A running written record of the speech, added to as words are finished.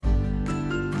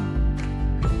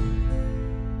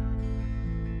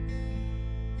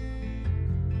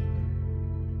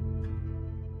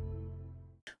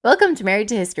Welcome to Married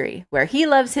to History, where he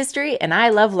loves history and I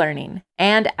love learning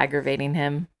and aggravating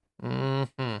him.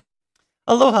 Mm-hmm.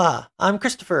 Aloha, I'm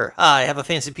Christopher. I have a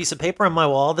fancy piece of paper on my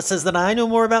wall that says that I know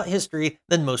more about history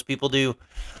than most people do.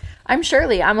 I'm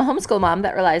Shirley. I'm a homeschool mom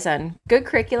that relies on good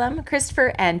curriculum,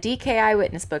 Christopher, and DK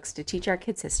Eyewitness books to teach our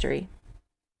kids history.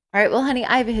 All right, well, honey,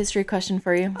 I have a history question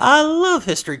for you. I love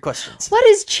history questions. What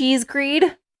is cheese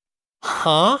greed?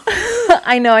 Huh?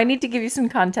 I know, I need to give you some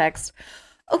context.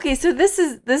 Okay, so this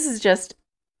is just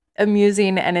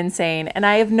amusing and insane, and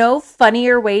I have no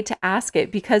funnier way to ask it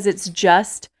because it's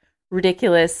just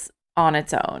ridiculous on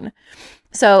its own.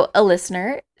 So, a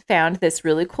listener found this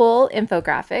really cool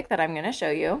infographic that I'm going to show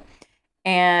you,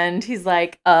 and he's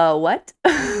like, what?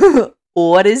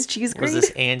 What is cheese greed? Was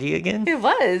this Andy again? It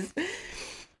was.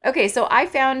 Okay, so I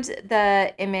found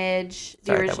the image, the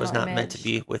Sorry, original that was not image. meant to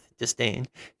be with disdain.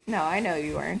 No, I know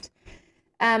you weren't.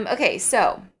 Okay,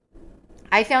 so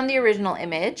I found the original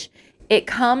image. It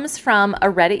comes from a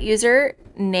Reddit user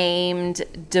named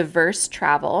Diverse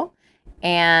Travel,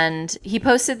 and he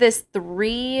posted this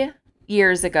 3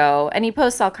 years ago, and he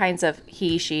posts all kinds of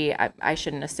she, I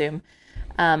shouldn't assume,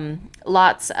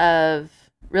 lots of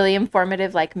really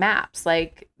informative like maps.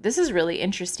 Like, this is really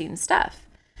interesting stuff.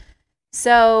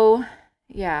 So,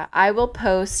 yeah, I will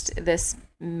post this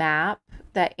map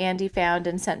that Andy found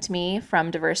and sent to me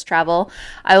from Diverse Travel.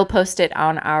 I will post it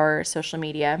on our social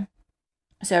media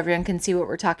so everyone can see what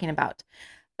we're talking about.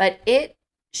 But it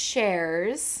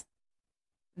shares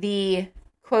the,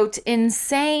 quote,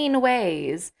 insane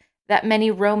ways that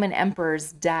many Roman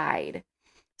emperors died.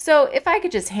 So if I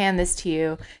could just hand this to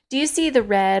you, do you see the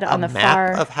red on the far?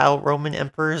 A map of how Roman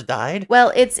emperors died?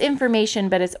 Well, it's information,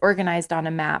 but it's organized on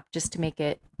a map just to make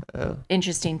it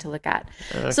interesting to look at.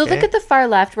 Okay. So look at the far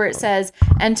left where it says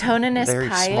Antoninus Very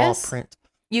Pius. small print.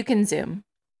 You can zoom.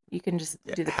 You can just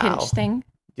do the How? pinch thing.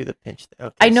 Do the pinch thing.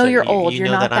 Okay, I know so you're old. You're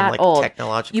know not that I'm, that like, old.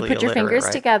 technologically You put your illiterate, fingers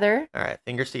right? together, All right,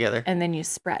 fingers together. and then you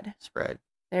spread. Spread.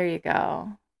 There you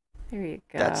go. There you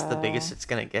go. That's the biggest it's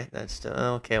gonna get. That's still,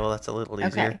 okay. Well, that's a little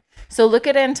easier. Okay. So look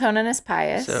at Antoninus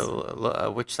Pius.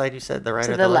 So, which side you said? The right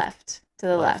to or the left? left. To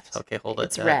the left. Okay, hold it.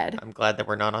 It's red. I'm glad that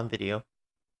we're not on video.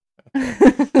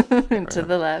 To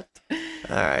the left.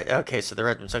 All right. Okay, so the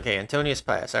red one's okay. Antonius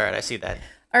Pius. All right, I see that.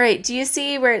 All right. Do you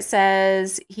see where it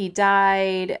says he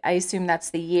died? I assume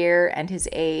that's the year and his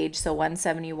age. So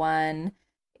 171,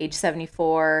 age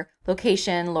 74.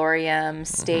 Location, Lorium.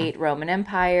 State, Roman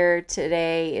Empire.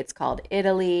 Today, it's called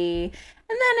Italy.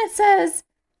 And then it says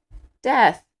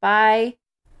death by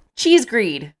cheese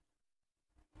greed.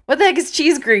 What the heck is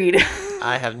cheese greed?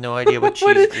 I have no idea what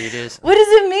cheese greed is. What does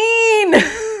it mean?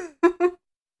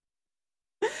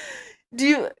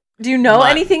 Do you know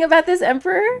anything about this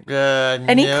emperor?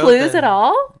 Any clues at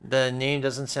all? The name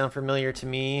doesn't sound familiar to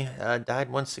me. Died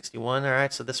 161. All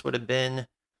right, so this would have been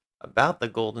about the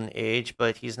Golden Age,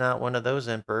 but he's not one of those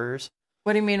emperors.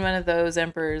 What do you mean one of those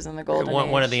emperors in the Golden Age?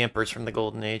 One of the emperors from the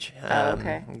Golden Age.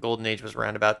 Okay. Golden Age was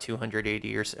around about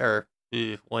 280 or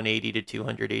 180 to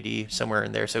 280, somewhere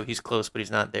in there. So he's close, but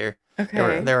he's not there.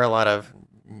 Okay. There are a lot of,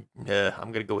 I'm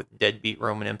going to go with deadbeat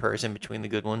Roman emperors in between the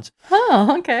good ones.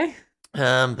 Oh, okay.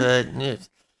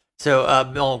 So,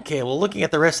 okay, well, looking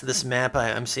at the rest of this map,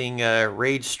 I'm seeing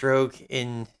Rage Stroke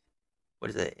in, what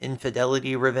is it,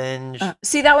 Infidelity Revenge.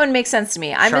 See, that one makes sense to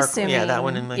me. I'm assuming. Yeah, that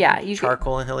one.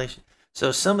 Charcoal inhalation.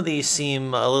 So some of these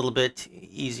seem a little bit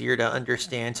easier to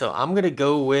understand. So I'm going to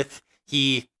go with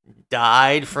he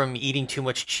died from eating too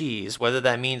much cheese, whether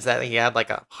that means that he had like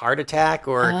a heart attack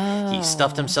or he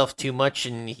stuffed himself too much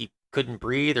and he couldn't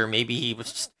breathe, or maybe he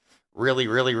was just really,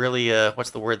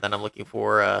 what's the word that I'm looking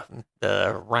for?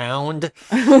 The round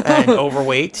and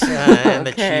overweight, and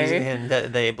the cheese, and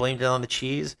they blamed it on the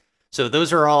cheese. So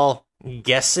those are all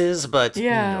guesses, but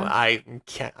I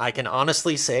can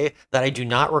honestly say that I do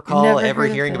not recall ever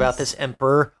hearing about this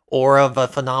emperor or of a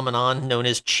phenomenon known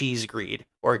as cheese greed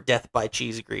or death by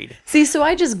cheese greed. See, so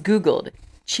I just Googled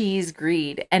cheese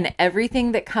greed, and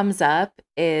everything that comes up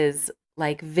is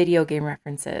like video game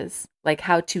references, like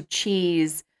how to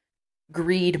cheese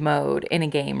greed mode in a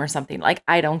game or something. Like,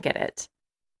 I don't get it.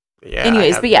 Yeah.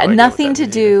 Anyways, but yeah, nothing to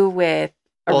do with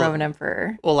a Roman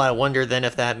emperor. Well, I wonder then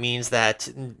if that means that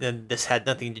this had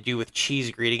nothing to do with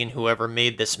cheese greeting, and whoever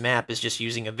made this map is just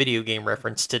using a video game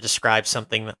reference to describe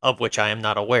something of which I am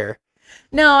not aware.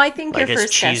 No, I think like, your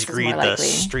first cheese guess is greed more likely.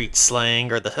 The street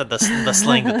slang or the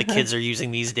slang that the kids are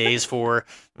using these days for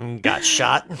got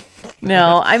shot.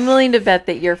 No, I'm willing to bet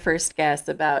that your first guess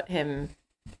about him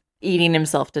eating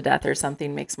himself to death or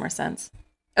something makes more sense.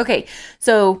 Okay,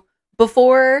 so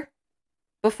before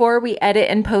we edit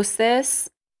and post this,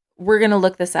 we're gonna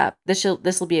look this up. This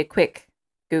will be a quick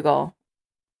Google.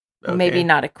 Maybe Okay.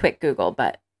 not a quick Google,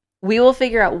 but we will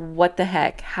figure out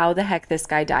how the heck this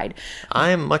guy died. I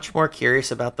am much more curious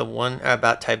about the one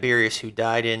about Tiberius who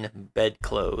died in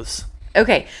bedclothes.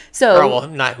 Okay, Or, so well,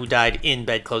 not who died in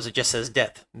bedclothes. It just says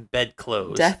death,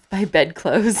 bedclothes. death by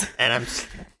bedclothes. And I'm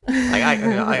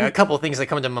a couple of things that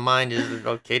come to my mind is,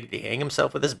 okay, did he hang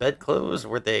himself with his bedclothes?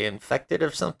 Were they infected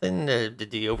of something? Did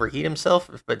he overheat himself?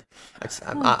 But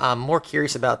I'm more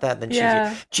curious about that than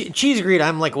Yeah. cheese greed.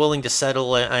 I'm like willing to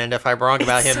settle, and if I'm wrong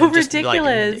about It's him so just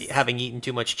ridiculous. like having eaten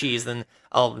too much cheese, then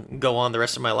I'll go on the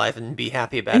rest of my life and be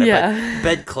happy about it. Yeah. But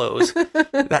bedclothes,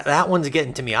 that one's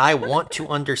getting to me. I want to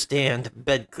understand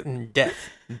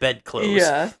bedclothes.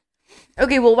 Yeah.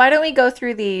 Okay, well, why don't we go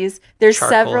through these? There's Charcoal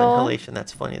several. inhalation.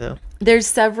 That's funny though. There's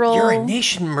several.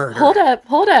 Urination murder. Hold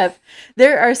up.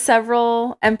 There are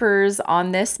several emperors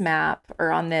on this map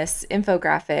or on this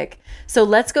infographic. So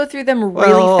let's go through them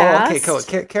really fast. Okay, cool.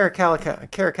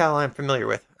 Caracalla, I'm familiar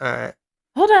with. All right.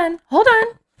 Hold on.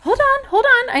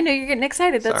 I know you're getting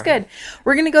excited. That's Sorry. good.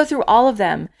 We're going to go through all of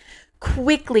them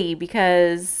quickly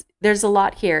because there's a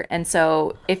lot here. And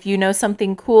so if you know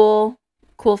something cool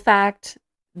fact,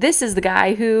 this is the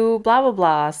guy who blah, blah,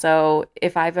 blah. So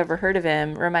if I've ever heard of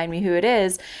him, remind me who it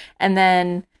is. And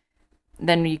then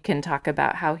you can talk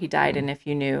about how he died and if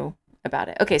you knew about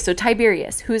it. Okay, so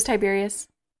Tiberius. Who's Tiberius?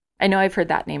 I know I've heard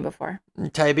that name before.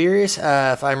 Tiberius,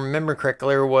 if I remember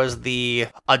correctly, was the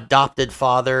adopted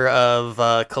father of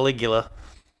Caligula.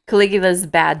 Caligula's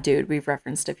bad dude. We've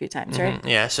referenced a few times, right?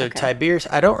 Yeah, so Okay. Tiberius,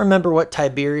 I don't remember what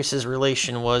Tiberius's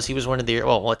relation was. He was one of the,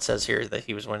 well, what it says here is that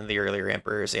he was one of the earlier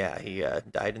emperors. Yeah, he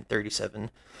died in 37.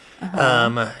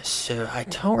 So I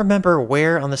don't remember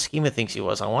where on the scheme of things he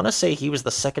was. I want to say he was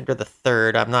the second or the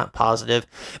third. I'm not positive,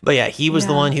 but yeah, he was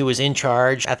the Yeah. one who was in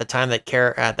charge at the time that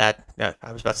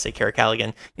I was about to say Caracalla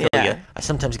again. Caligula. Yeah. I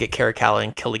sometimes get Caracalla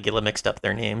and Caligula mixed up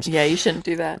their names. Yeah, you shouldn't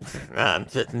do that.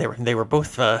 They were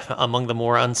both among the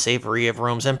more unsavory of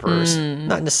Rome's emperors.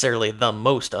 Not necessarily the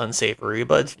most unsavory,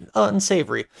 but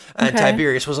unsavory. And Okay.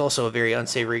 Tiberius was also a very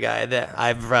unsavory guy. That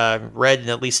I've read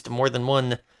at least more than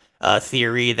one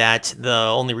theory that the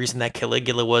only reason that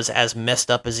Caligula was as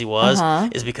messed up as he was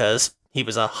is because he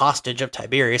was a hostage of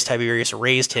Tiberius. Tiberius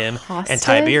raised him, and Hostage?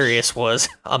 Tiberius was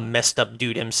a messed up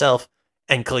dude himself.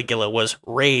 And Caligula was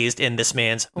raised in this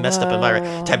man's messed up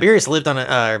environment. Whoa. Tiberius lived on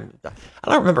I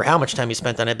don't remember how much time he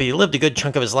spent on it, but he lived a good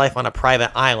chunk of his life on a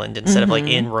private island instead of like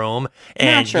in Rome.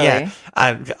 And Naturally. yeah,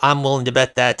 I'm willing to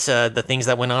bet that the things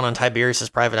that went on Tiberius's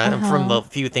private island, from the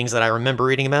few things that I remember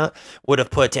reading about, would have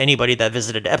put anybody that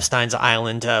visited Epstein's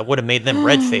island, would have made them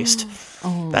red-faced.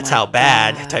 That's my how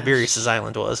bad gosh. Tiberius's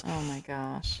island was. Oh my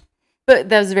gosh. But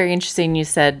that was very interesting. You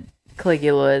said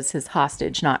Caligula is his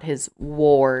hostage, not his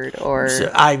ward or So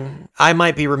I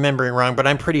might be remembering wrong, but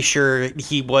I'm pretty sure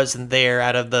he wasn't there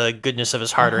out of the goodness of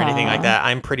his heart or anything like that.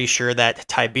 I'm pretty sure that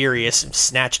Tiberius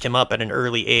snatched him up at an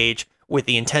early age with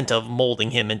the intent of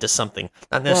molding him into something.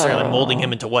 Not necessarily molding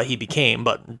him into what he became,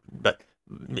 but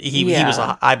he was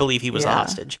Yeah. I believe he was a Yeah.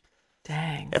 hostage.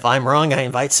 dang. If I'm wrong, I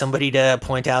invite somebody to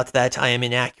point out that I am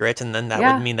inaccurate, and then that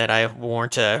Yeah. would mean that I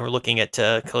weren't looking at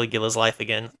Caligula's life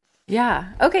again. Yeah.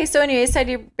 Okay, so anyways,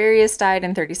 Tiberius died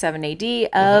in 37 AD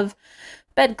of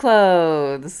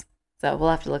bedclothes. So we'll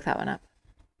have to look that one up.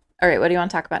 All right, what do you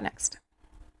want to talk about next?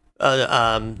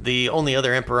 The only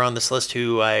other emperor on this list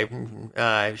who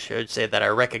I should say that I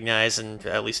recognize and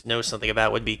at least know something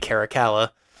about would be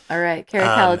Caracalla. All right,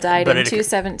 Caracalla died but in it-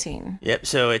 217. Yep,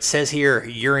 so it says here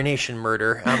urination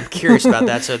murder. I'm curious about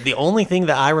that. So the only thing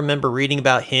that I remember reading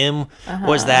about him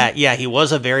was that, yeah, he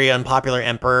was a very unpopular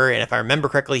emperor, and if I remember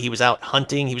correctly, he was out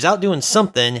hunting, he was out doing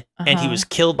something, and he was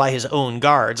killed by his own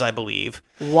guards, I believe.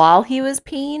 While he was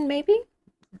peeing, maybe?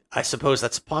 I suppose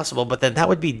that's possible, but then that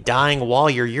would be dying while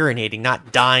you're urinating,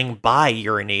 not dying by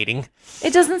urinating.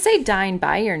 It doesn't say dying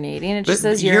by urinating. It just But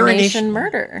says urination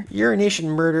murder. Urination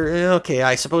murder. Okay,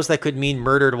 I suppose that could mean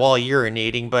murdered while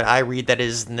urinating, but I read that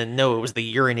as no, it was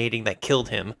the urinating that killed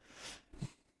him.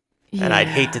 And I'd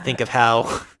hate to think of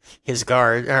how his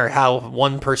guard or how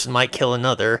one person might kill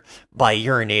another by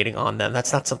urinating on them.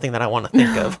 That's not something that I want to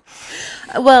think of.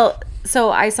 Well,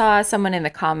 so I saw someone in the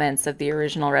comments of the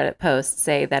original Reddit post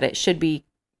say that it should be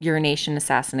urination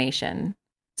assassination.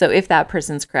 So if that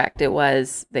person's correct, it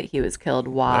was that he was killed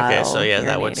while Okay, so yeah,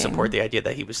 that would urinating. support the idea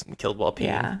that he was killed while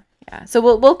peeing. Yeah. So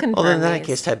we'll confirm. Well, then in that these.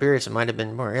 case, Tiberius might have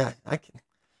been more. Yeah,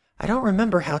 I don't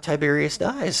remember how Tiberius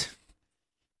dies.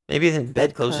 Maybe the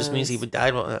bedclothes just means he would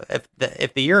die. Well,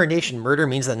 if the urination murder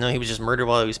means that no, he was just murdered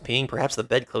while he was peeing, perhaps the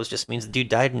bedclothes just means the dude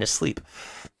died in his sleep.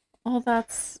 Well,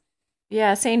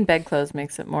 saying bedclothes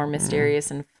makes it more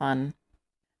mysterious and fun.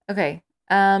 Okay.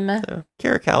 So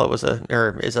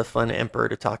Caracalla is a fun emperor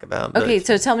to talk about. Okay,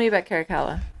 so tell me about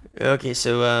Caracalla. Okay,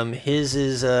 so his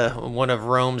is one of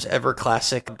Rome's ever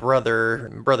classic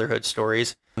brotherhood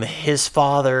stories. His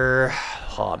father,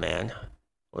 oh man,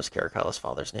 what was Caracalla's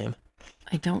father's name?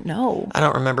 I don't know. I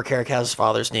don't remember Caracalla's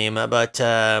father's name, but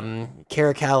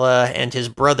Caracalla and his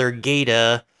brother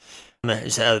Gaeta,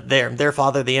 their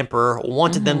father, the emperor,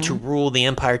 wanted them to rule the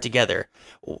empire together.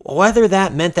 Whether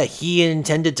that meant that he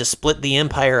intended to split the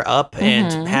empire up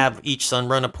and have each son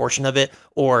run a portion of it,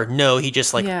 or no, he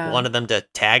just wanted them to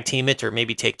tag team it or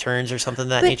maybe take turns or something of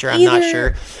that nature. I'm not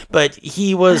sure. But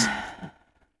he was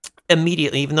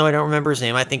immediately, even though I don't remember his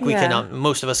name, I think we can,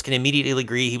 most of us can immediately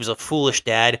agree he was a foolish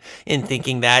dad in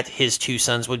thinking that his two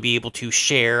sons would be able to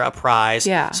share a prize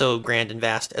so grand and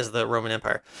vast as the Roman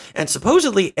Empire. And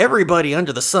supposedly everybody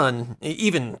under the sun,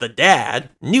 even the dad,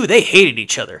 knew they hated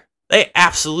each other. They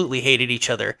absolutely hated each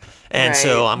other. And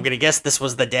so I'm going to guess this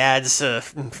was the dad's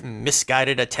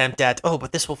misguided attempt at,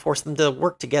 but this will force them to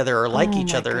work together or like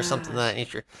each other or something of that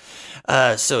nature.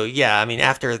 So, yeah, I mean,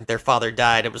 after their father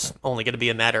died, it was only going to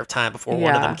be a matter of time before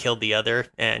one of them killed the other.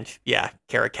 And,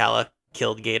 Caracalla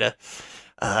killed Gaeta.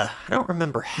 I don't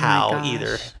remember how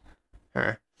either.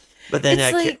 But then,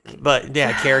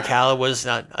 Caracalla was,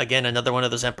 again, another one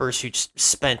of those emperors who just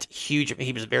spent he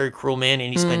was a very cruel man,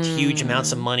 and he spent huge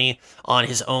amounts of money on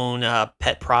his own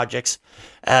pet projects.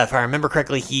 If I remember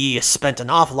correctly, he spent an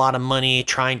awful lot of money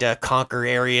trying to conquer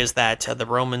areas that the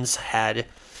Romans had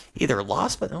either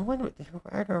lost, but I don't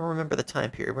remember the time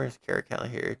period. Where's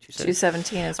Caracalla here?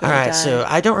 217 is when All right, he died. so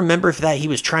I don't remember if he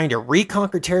was trying to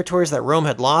reconquer territories that Rome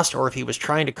had lost, or if he was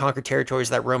trying to conquer territories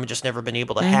that Rome had just never been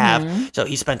able to have. So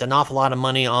he spent an awful lot of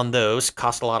money on those,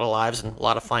 cost a lot of lives and a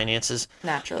lot of finances.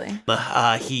 Naturally.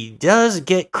 He does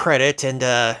get credit, and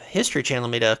History Channel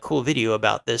made a cool video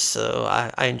about this, so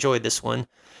I enjoyed this one.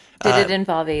 Did it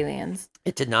involve aliens?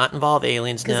 It did not involve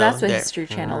aliens, no. Because that's what History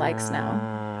Channel likes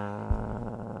now.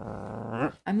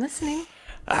 I'm listening.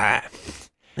 All right.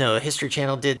 No, History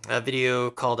Channel did a video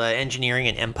called Engineering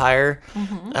an Empire,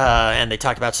 and they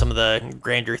talked about some of the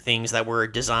grander things that were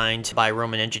designed by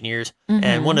Roman engineers.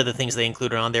 And one of the things they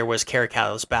included on there was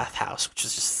Caracalla's bathhouse, which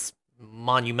is just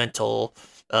monumental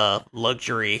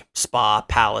luxury spa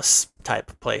palace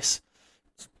type place.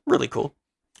 It's really cool.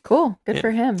 Cool. Good for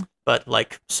him. But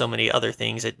like so many other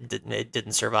things, it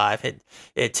didn't survive.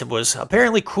 It was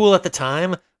apparently cool at the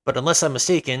time, but unless I'm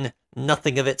mistaken,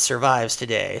 nothing of it survives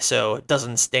today. So it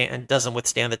doesn't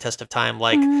withstand the test of time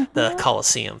like the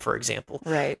Colosseum, for example.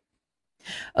 Right.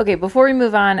 Okay, before we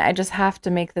move on, I just have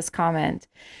to make this comment.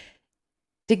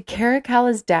 Did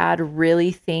Caracalla's dad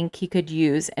really think he could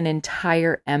use an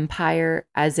entire empire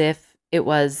as if it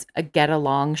was a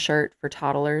get-along shirt for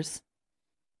toddlers?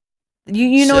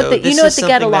 You know what the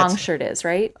get along shirt is,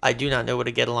 right? I do not know what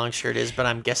a get along shirt is, but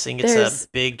I'm guessing it's a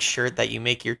big shirt that you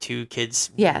make your two kids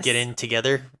get in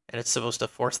together, and it's supposed to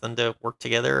force them to work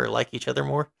together or like each other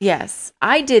more. Yes,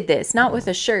 I did this, not with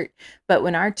a shirt, but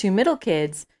when our two middle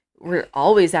kids were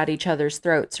always at each other's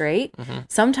throats, right?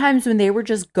 Sometimes when they were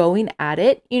just going at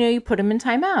it, you put them in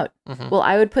timeout. Well,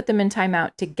 I would put them in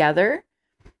timeout together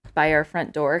by our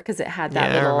front door because it had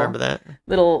that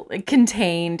little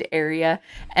contained area,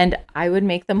 and I would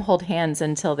make them hold hands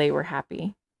until they were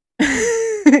happy.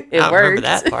 It worked. I remember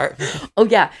that part. Oh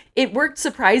yeah, it worked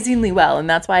surprisingly well, and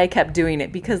that's why I kept doing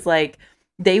it, because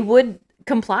they would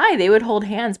comply, they would hold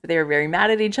hands, but they were very mad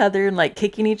at each other and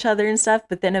kicking each other and stuff.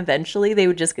 But then eventually they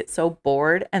would just get so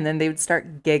bored, and then they would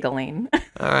start giggling.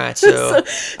 All right, so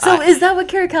is that what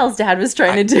Caracalla's dad was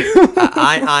trying to do?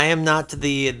 I am not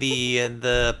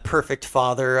the perfect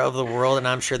father of the world, and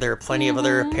I'm sure there are plenty of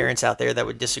other parents out there that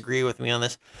would disagree with me on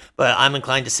this. But I'm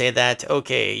inclined to say that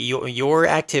your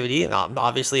activity,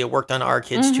 obviously it worked on our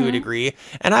kids to a degree,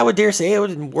 and I would dare say it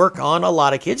would work on a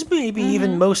lot of kids, maybe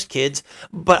even most kids.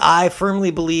 But I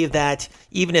firmly believe that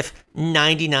even if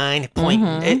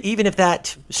even if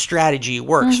that strategy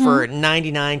works for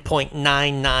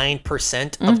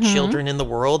 99.99% of children in the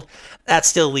world, that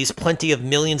still leaves plenty of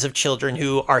millions of children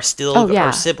who are still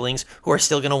our siblings who are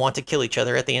still going to want to kill each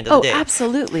other at the end of the day.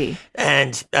 Absolutely.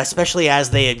 And especially as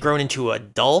they had grown into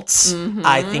adults,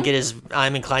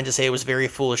 I'm inclined to say it was very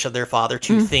foolish of their father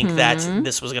to think that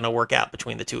this was going to work out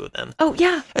between the two of them. Oh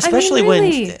yeah. Especially when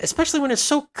it's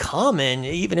so common,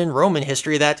 even in Roman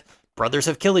history, that brothers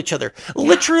have killed each other. Yeah.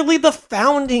 Literally, the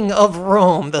founding of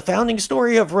Rome, the founding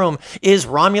story of Rome, is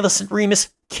Romulus and Remus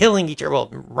killing each other. Well,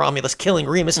 Romulus killing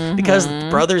Remus because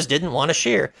brothers didn't want to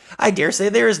share. I dare say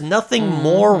there is nothing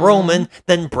more Roman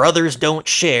than brothers don't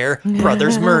share,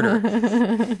 brothers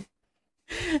murder.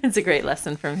 It's a great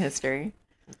lesson from history.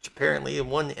 which apparently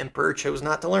one emperor chose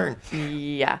not to learn.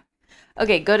 Yeah.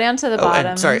 Okay, go down to the bottom.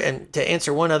 And sorry, and to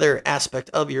answer one other aspect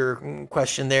of your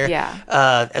question there,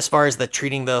 as far as the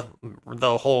treating the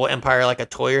whole empire like a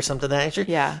toy or something of that nature,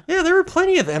 yeah, there were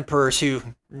plenty of emperors who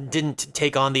didn't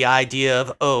take on the idea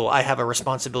of, oh, I have a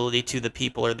responsibility to the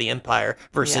people or the empire,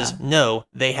 versus no,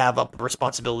 they have a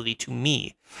responsibility to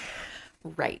me.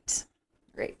 Right.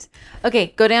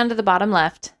 Okay, go down to the bottom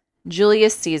left.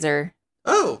 Julius Caesar.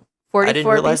 Oh. 44 I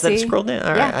didn't realize BC. that it scrolled down.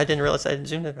 All right, I didn't realize I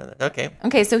zoomed in on that. Okay.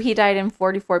 Okay, so he died in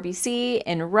 44 BC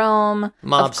in Rome.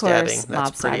 Mob of stabbing. Course,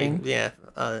 That's stabbing. Pretty, yeah.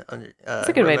 That's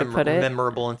a good way to put it.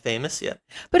 Memorable and famous, yeah.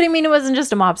 But I mean, it wasn't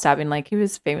just a mob stabbing. Like, he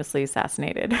was famously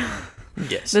assassinated.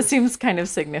 Yes. This seems kind of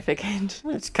significant.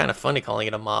 It's kind of funny calling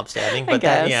it a mob stabbing, I but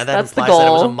guess. that That's implies the that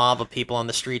it was a goal. mob of people on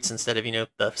the streets instead of,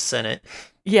 the Senate.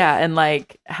 Yeah, and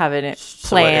like having it So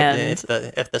planned.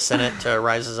 if the Senate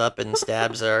rises up and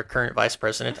stabs our current vice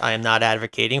president, I am not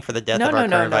advocating for the death of our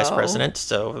current vice president.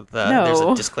 So there's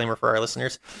a disclaimer for our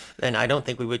listeners. And I don't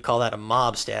think we would call that a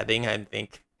mob stabbing. I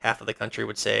think half of the country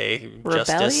would say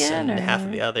justice, and half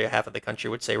of the country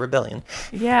would say rebellion.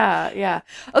 Yeah.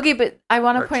 Okay, but I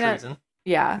want to point out.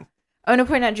 Yeah. I want to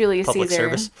point out Julius Public Caesar.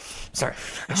 service. Sorry.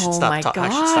 I should Oh stop my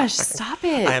gosh, stop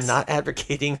it. I am not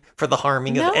advocating for the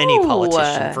harming of any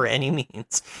politician for any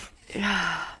means.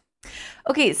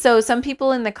 Okay, so some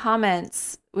people in the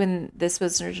comments, when this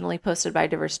was originally posted by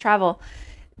Diverse Travel,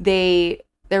 there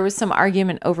was some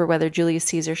argument over whether Julius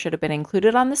Caesar should have been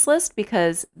included on this list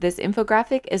because this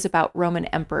infographic is about Roman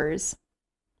emperors.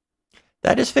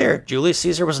 That is fair. Julius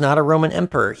Caesar was not a Roman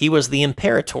emperor. He was the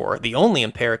imperator, the only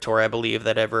imperator, I believe,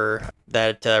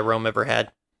 that Rome ever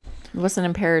had. What's an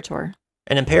imperator?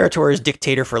 An imperator is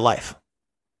dictator for life.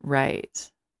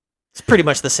 Right. It's pretty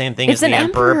much the same thing as the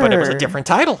emperor, but it was a different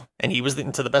title. And he was,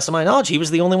 to the best of my knowledge, he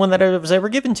was the only one that it was ever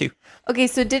given to. Okay,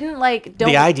 so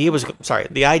the idea,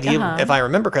 if I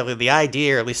remember correctly, the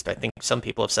idea, or at least I think some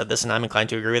people have said this, and I'm inclined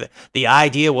to agree with it, the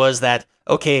idea was that,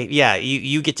 okay, yeah,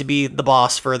 you get to be the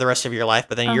boss for the rest of your life,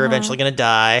 but then you're eventually going to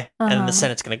die, and the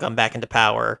Senate's going to come back into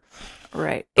power.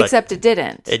 Right. But except it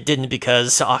didn't. It didn't,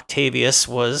 because Octavius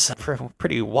was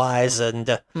pretty wise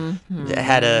and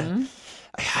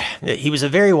he was a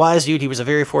very wise dude. He was a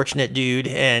very fortunate dude,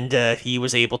 and he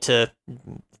was able to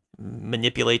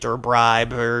manipulate or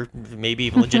bribe, or maybe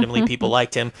even legitimately people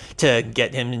liked him, to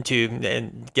get him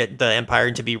and get the empire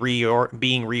into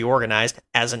being reorganized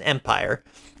as an empire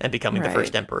and becoming the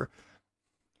first emperor.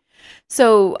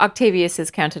 So Octavius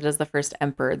is counted as the first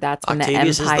emperor. That's when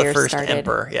Octavius the empire is the first started.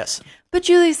 emperor, yes. But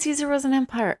Julius Caesar was an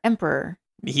emperor.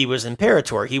 He was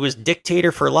imperator. He was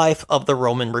dictator for life of the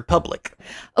Roman Republic.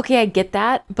 Okay, I get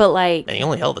that, but like... And he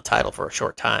only held the title for a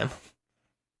short time.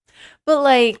 But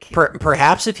like...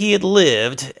 Perhaps if he had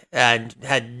lived and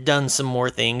had done some more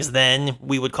things, then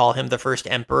we would call him the first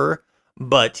emperor.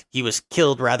 But he was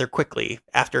killed rather quickly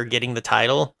after getting the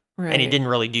title. Right. And he didn't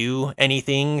really do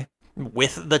anything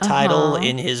with the title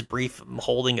in his brief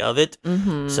holding of it.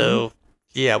 Mm-hmm. So,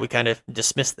 yeah, we kind of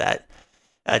dismissed that.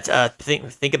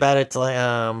 Think about it like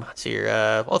let's see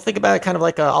here. Think about it kind of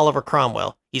like Oliver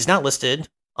Cromwell. He's not listed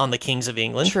on the kings of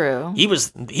England. True. He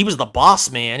was the boss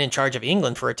man in charge of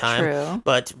England for a time. True.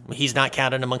 But he's not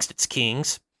counted amongst its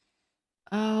kings.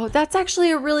 Oh, that's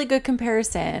actually a really good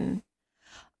comparison.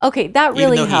 Okay, that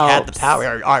really helps. Even though he had the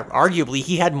power, arguably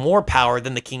he had more power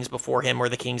than the kings before him or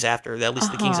the kings after, at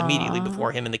least the kings immediately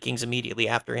before him and the kings immediately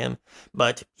after him.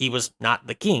 But he was not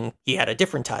the king. He had a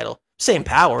different title. Same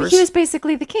powers. But he was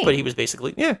basically the king. But he was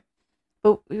basically, yeah.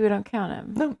 But we don't count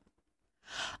him. No.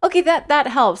 Okay, that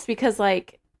helps because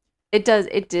like it does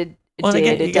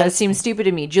seem stupid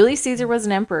to me. Julius Caesar was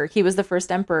an emperor. He was the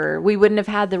first emperor. We wouldn't have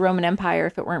had the Roman Empire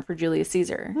if it weren't for Julius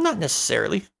Caesar. Not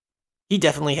necessarily. He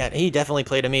definitely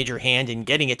played a major hand in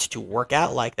getting it to work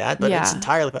out like that, but it's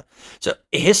entirely... So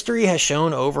history has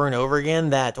shown over and over again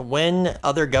that when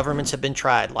other governments have been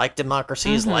tried, like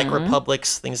democracies, like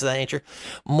republics, things of that nature,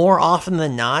 more often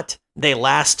than not, they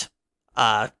last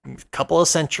a couple of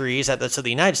centuries. So the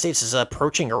United States is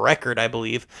approaching a record, I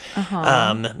believe.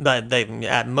 But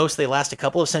at most they last a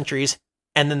couple of centuries,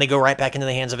 and then they go right back into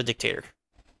the hands of a dictator.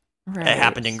 Right. It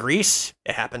happened in Greece.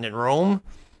 It happened in Rome.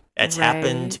 It's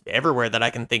happened everywhere that I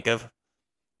can think of.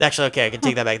 Actually, okay, I can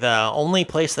take that back. The only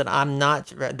place that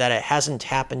that it hasn't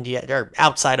happened yet, or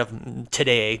outside of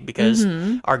today, because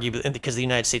arguably because the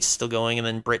United States is still going, and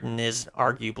then Britain is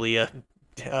arguably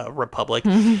a republic.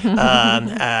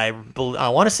 I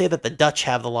want to say that the Dutch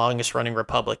have the longest running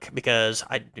republic, because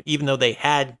even though they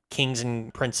had kings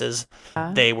and princes,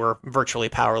 they were virtually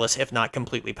powerless, if not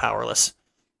completely powerless,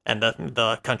 and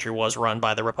the country was run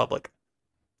by the republic.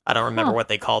 I don't remember what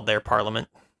they called their parliament.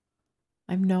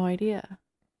 I have no idea.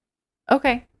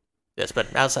 Okay. Yes,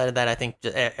 but outside of that, I think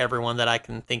everyone that I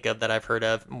can think of that I've heard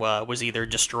of was either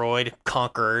destroyed,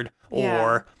 conquered,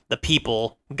 or the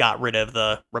people got rid of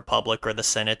the republic or the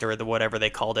senate or the whatever they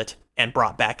called it and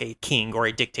brought back a king or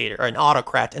a dictator or an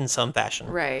autocrat in some fashion.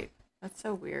 Right. That's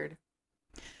so weird.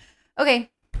 Okay.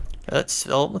 That's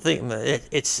the whole thing.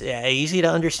 It's easy to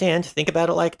understand. Think about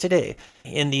it like today.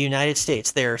 In the United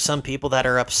States, there are some people that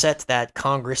are upset that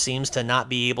Congress seems to not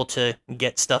be able to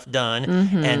get stuff done.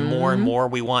 And more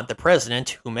we want the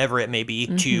president, whomever it may be,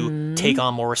 to take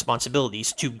on more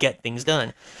responsibilities to get things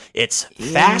done. It's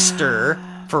faster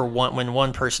for when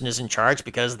one person is in charge,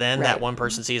 because then that one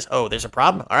person sees, oh, there's a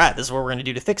problem. All right, this is what we're going to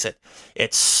do to fix it.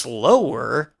 It's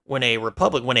slower when a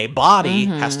body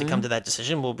has to come to that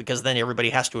decision, well, because then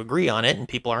everybody has to agree on it, and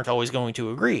people aren't always going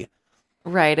to agree.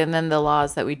 Right, and then the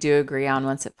laws that we do agree on,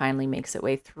 once it finally makes its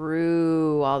way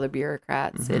through all the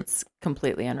bureaucrats, it's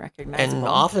completely unrecognizable. And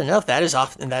often enough, that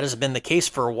has been the case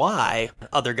for why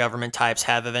other government types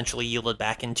have eventually yielded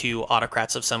back into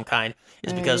autocrats of some kind,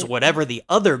 is because whatever the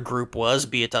other group was,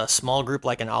 be it a small group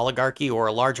like an oligarchy or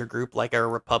a larger group like a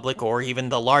republic, or even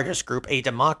the largest group, a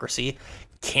democracy,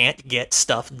 can't get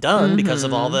stuff done because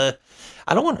of all the,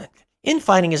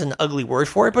 infighting is an ugly word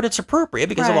for it, but it's appropriate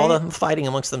because of all the fighting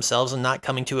amongst themselves and not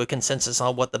coming to a consensus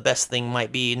on what the best thing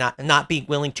might be, not being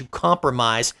willing to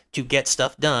compromise to get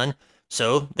stuff done.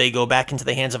 So they go back into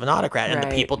the hands of an autocrat, and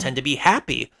the people tend to be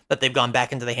happy that they've gone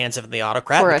back into the hands of the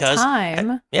autocrat for a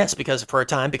time. Yes, because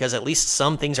at least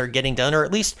some things are getting done, or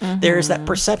at least there's that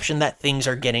perception that things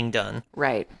are getting done.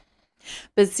 Right.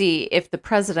 But see, if the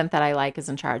president that I like is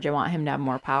in charge, I want him to have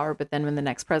more power. But then when the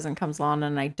next president comes along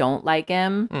and I don't like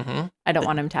him, I don't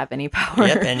want him to have any power.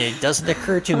 Yep, and it doesn't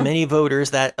occur to many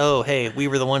voters that, oh, hey, we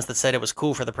were the ones that said it was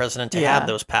cool for the president to have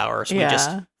those powers. We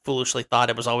just foolishly thought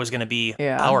it was always going to be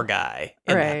our guy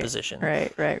in that position.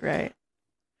 Right.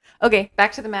 Okay,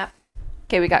 back to the map.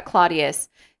 Okay, we got Claudius.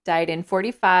 Died in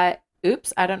 45,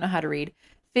 I don't know how to read,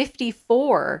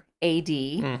 54 AD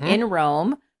in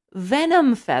Rome.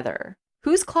 Venom feather.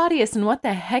 Who's Claudius, and what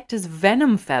the heck does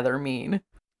venom feather mean?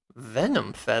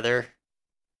 Venom feather?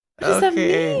 What does that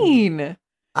mean?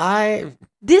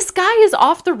 This guy is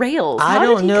off the rails. I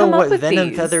don't know what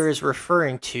venom feather is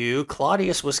referring to.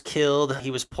 Claudius was killed.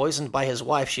 He was poisoned by his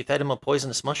wife. She fed him a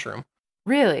poisonous mushroom.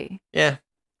 Really? Yeah.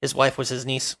 His wife was his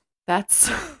niece.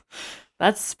 That's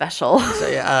special.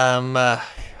 So,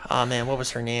 oh man, what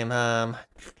was her name?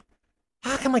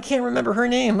 How come I can't remember her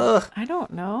name? Ugh. I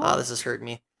don't know. Oh, this is hurting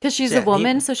me. Because she's a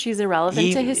woman, so she's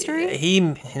irrelevant to history?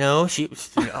 Arguably,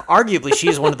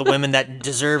 she's one of the women that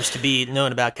deserves to be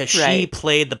known about, because she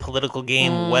played the political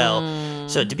game well.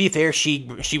 So to be fair, she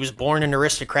was born an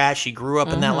aristocrat. She grew up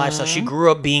in that lifestyle. She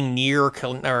grew up being near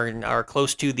or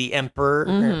close to the emperor,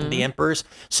 the emperors.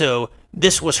 So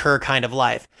this was her kind of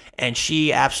life. And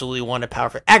she absolutely wanted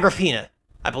power. Agrippina.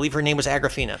 I believe her name was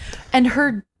Agrippina. And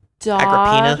her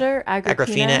daughter,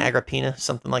 Agrippina,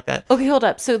 something like that. Okay, hold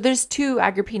up. So there's two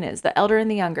Agrippinas, the elder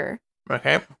and the younger.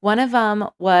 Okay. One of them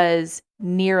was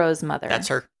Nero's mother. That's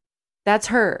her. That's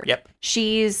her. Yep.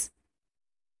 She's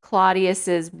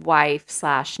Claudius's wife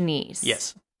 / niece.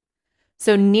 Yes.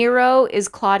 So Nero is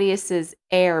Claudius's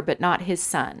heir, but not his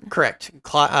son. Correct.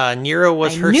 Nero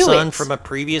was her son from a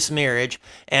previous marriage,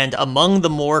 and among the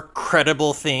more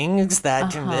credible things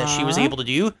that she was able to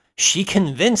do, she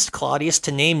convinced Claudius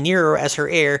to name Nero as her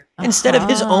heir instead of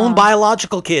his own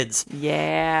biological kids.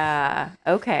 Yeah.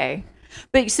 Okay.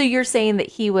 But so you're saying that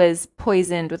he was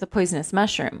poisoned with a poisonous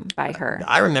mushroom by her?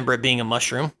 I remember it being a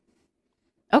mushroom.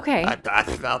 Okay.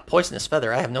 Poisonous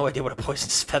feather. I have no idea what a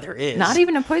poisonous feather is. Not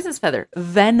even a poisonous feather.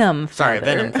 Venom feather. Sorry,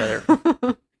 venom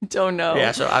feather. Don't know.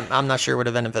 Yeah, so I'm not sure what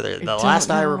a venom feather is. The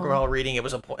last I recall reading, it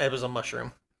was a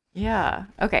mushroom. Yeah.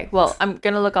 Okay. Well, I'm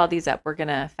going to look all these up. We're going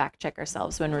to fact check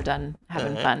ourselves when we're done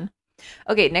having fun.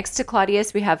 Okay. Next to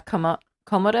Claudius, we have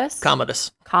Commodus.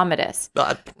 Well,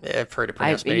 I've heard it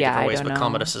pronounced many different ways, but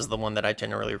Commodus is the one that I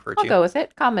generally refer to. I'll go with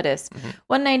it. Commodus.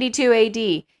 192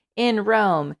 AD in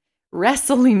Rome.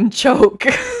 Wrestling choke.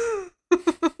 I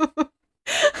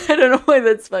don't know why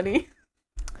that's funny.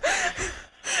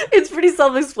 It's pretty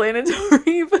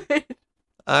self-explanatory, but...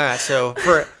 All right, so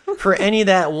for any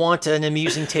that want an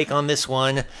amusing take on this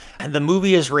one, the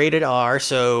movie is rated R,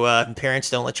 so parents,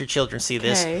 don't let your children see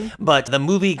this. But the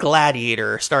movie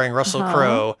Gladiator, starring Russell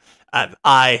Crowe,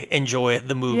 I enjoy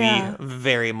the movie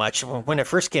very much. When it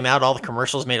first came out, all the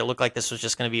commercials made it look like this was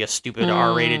just going to be a stupid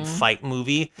R-rated fight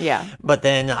movie. Yeah. But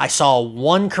then I saw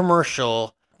one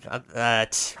commercial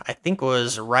that I think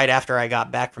was right after I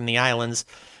got back from the islands.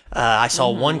 I saw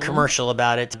one commercial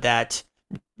about it that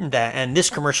and this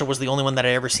commercial was the only one that I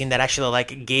ever seen that actually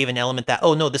like gave an element that,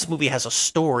 oh no, this movie has a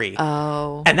story.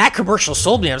 Oh. And that commercial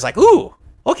sold me. I was like, ooh,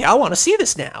 okay, I want to see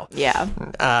this now. Yeah.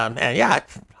 And yeah,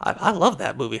 I love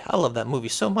that movie. I love that movie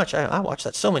so much. I watched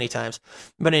that so many times.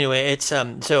 But anyway, it's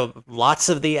so lots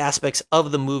of the aspects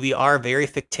of the movie are very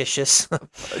fictitious.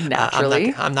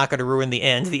 Naturally. I'm not going to ruin the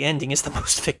end. The ending is the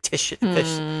most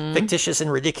fictitious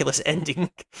and ridiculous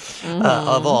ending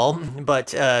of all.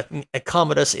 But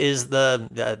Commodus is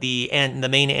the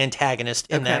main antagonist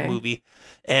in that movie.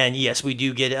 And yes, we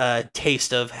do get a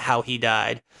taste of how he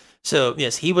died. So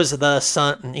yes, he was the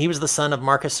son. He was the son of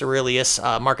Marcus Aurelius.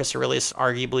 Marcus Aurelius,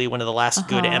 arguably one of the last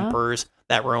good emperors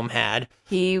that Rome had.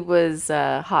 He was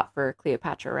hot for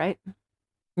Cleopatra, right?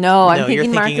 No, I'm thinking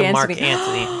you're thinking Mark of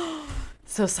Antony. Mark Antony.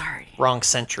 So sorry. Wrong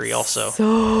century, also.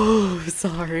 So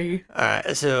sorry. All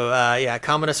right, so yeah,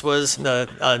 Commodus was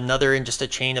another in just a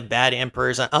chain of bad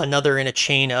emperors. Another in a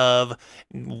chain of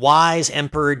wise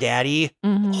emperor daddy,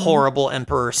 horrible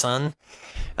emperor son.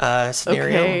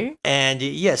 Scenario. Okay. And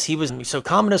yes,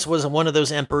 Commodus was one of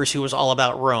those emperors who was all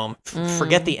about Rome.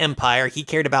 Forget the empire. He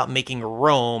cared about making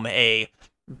Rome a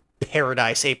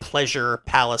paradise, a pleasure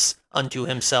palace unto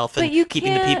himself, and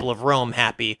keeping the people of Rome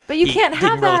happy. But you can't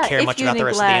have didn't really care much about the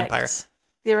rest of the empire.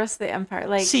 The rest of the empire,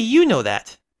 like, see, you know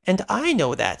that, and I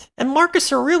know that, and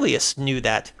Marcus Aurelius knew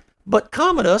that, but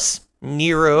Commodus,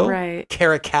 Nero,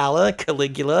 Caracalla,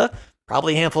 Caligula,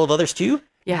 probably a handful of others too,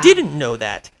 didn't know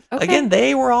that. Okay. Again,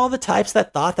 they were all the types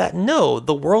that thought that, no,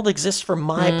 the world exists for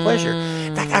my pleasure.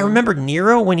 In fact, I remember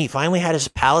Nero when he finally had his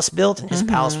palace built, and his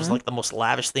palace was like the most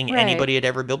lavish thing anybody had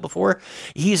ever built before.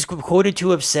 He's quoted to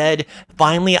have said,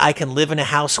 finally, I can live in a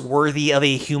house worthy of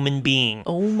a human being.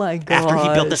 Oh my gosh. After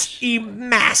he built this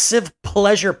massive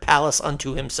pleasure palace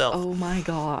unto himself. Oh my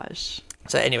gosh.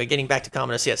 So anyway, getting back to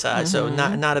Commodus, yes, so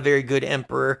not a very good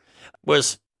emperor,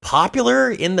 was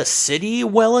popular in the city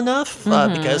well enough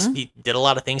because he did a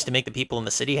lot of things to make the people in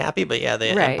the city happy, but yeah, the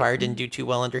empire didn't do too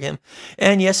well under him.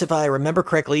 And yes, if I remember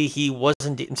correctly, he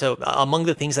wasn't, so among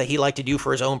the things that he liked to do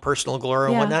for his own personal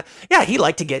glory and whatnot, he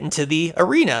liked to get into the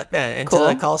arena, into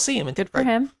the Colosseum. And good for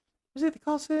him. Was it the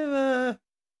Colosseum?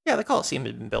 Yeah, the Colosseum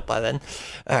had been built by then.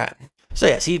 So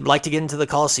yes, he'd like to get into the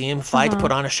Colosseum, fight,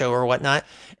 put on a show or whatnot.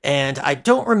 And I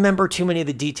don't remember too many of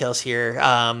the details here,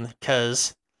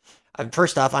 because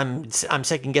first off, I'm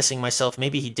second guessing myself.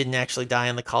 Maybe he didn't actually die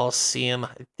in the Colosseum.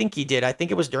 I think he did. I think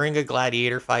it was during a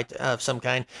gladiator fight of some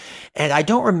kind. And I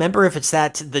don't remember if it's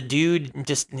that the dude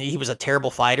he was a terrible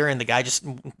fighter and the guy just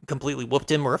completely whooped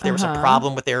him, or if there was a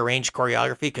problem with their arranged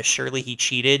choreography, because surely he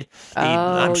cheated.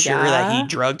 I'm sure that he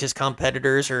drugged his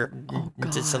competitors or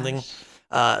did something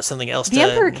else. The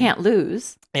emperor can't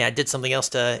lose. Yeah, did something else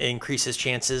to increase his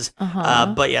chances.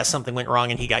 But yeah, something went wrong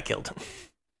and he got killed.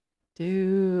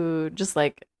 Dude, just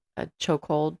like a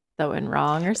chokehold that went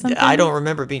wrong or something? I don't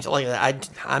remember being like that.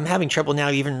 I'm having trouble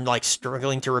now, even like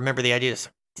struggling to remember the idea.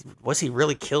 Was he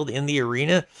really killed in the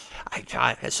arena? I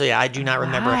do not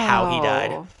remember how he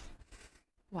died.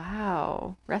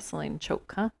 Wow. Wrestling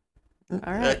choke, huh?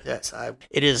 All right. Yes,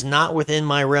 it is not within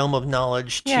my realm of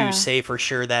knowledge to say for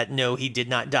sure that no, he did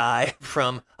not die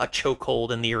from a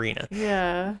chokehold in the arena.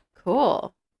 Yeah,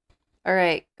 cool. All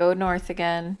right, go north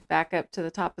again, back up to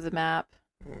the top of the map.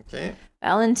 Okay.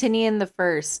 Valentinian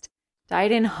I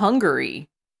died in Hungary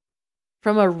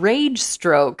from a rage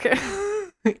stroke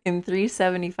in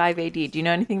 375 AD. Do you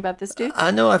know anything about this dude? I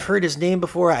know I've heard his name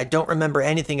before. I don't remember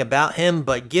anything about him,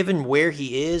 but given where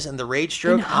he is and the rage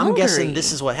stroke, I'm guessing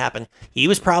this is what happened. He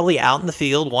was probably out in the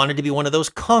field, wanted to be one of those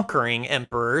conquering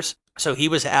emperors. So he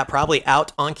was probably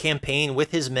out on campaign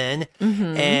with his men,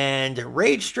 and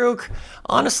rage stroke,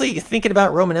 honestly, thinking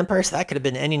about Roman empires, that could have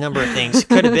been any number of things.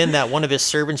 Could have been that one of his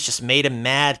servants just made him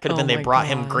mad. Could have been they brought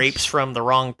him grapes from the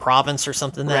wrong province or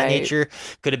something of that nature.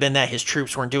 Could have been that his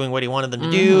troops weren't doing what he wanted them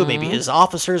to do. Maybe his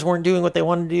officers weren't doing what they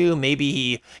wanted to do. Maybe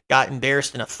he got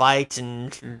embarrassed in a fight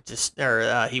and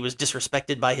he was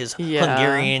disrespected by his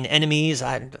Hungarian enemies.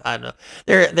 I don't know.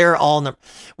 They're all,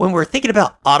 when we're thinking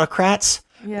about autocrats,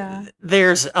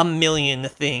 there's a million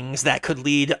things that could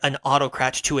lead an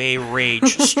autocrat to a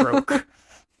rage stroke.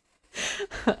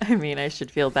 I mean, I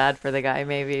should feel bad for the guy,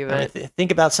 maybe, but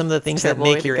think about some of the things that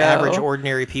make your average,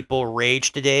 ordinary people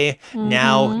rage today.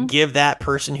 Now, give that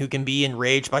person who can be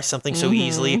enraged by something so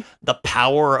easily the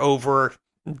power over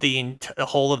the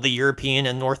whole of the European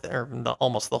and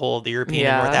almost the whole of the European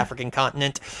and North African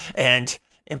continent, and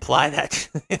imply that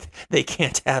they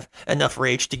can't have enough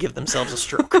rage to give themselves a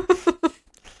stroke.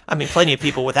 I mean, plenty of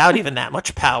people without even that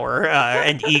much power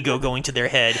and ego going to their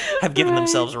head have given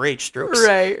themselves rage strokes.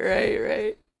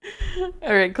 Right.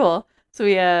 All right, cool. So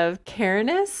we have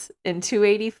Carinus in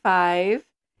 285.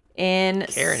 in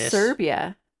Carinus.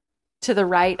 Serbia, to the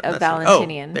right of That's-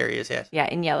 Valentinian. Oh, there he is, yes. Yeah,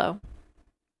 in yellow.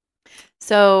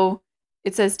 So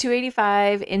it says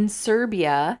 285 in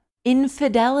Serbia,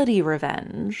 infidelity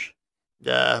revenge.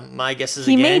 My guess is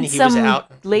He again, made he was some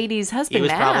out. lady's husband He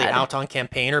was probably mad. out on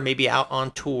campaign or maybe out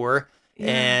on tour. Yeah.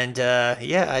 And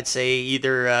yeah, I'd say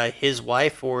either his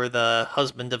wife or the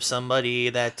husband of somebody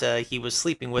that he was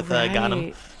sleeping with got him.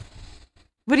 Right.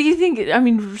 What do you think? I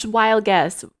mean, wild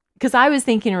guess. Because I was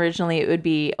thinking originally it would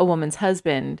be a woman's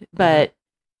husband, but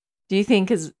do you think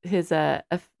his a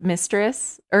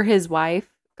mistress or his wife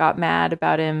got mad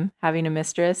about him having a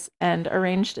mistress and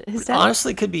arranged his death?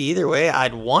 Honestly, could be either way.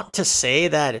 I'd want to say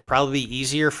that it'd probably be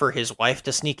easier for his wife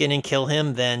to sneak in and kill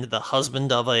him than the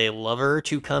husband of a lover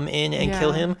to come in and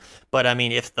kill him. But I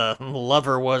mean, if the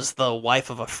lover was the wife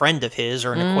of a friend of his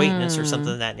or an acquaintance or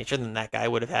something of that nature, then that guy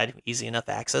would have had easy enough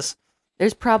access.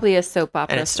 There's probably a soap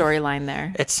opera storyline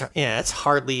there. It's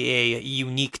hardly a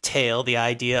unique tale. The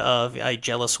idea of a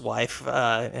jealous wife,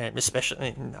 and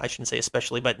especially, I shouldn't say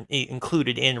especially, but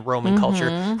included in Roman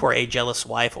culture for a jealous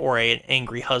wife or an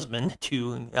angry husband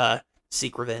to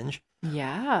seek revenge.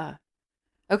 Yeah.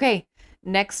 Okay.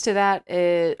 Next to that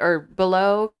is, or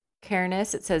below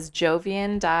Carinus, it says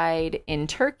Jovian died in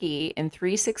Turkey in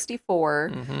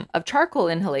 364 of charcoal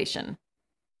inhalation.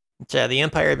 Yeah, the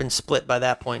empire had been split by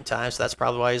that point in time, so that's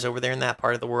probably why he's over there in that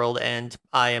part of the world. And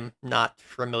I am not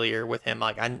familiar with him.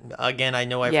 Like, I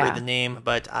know I've heard the name,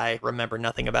 but I remember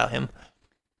nothing about him.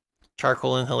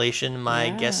 Charcoal inhalation. My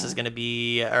guess is going to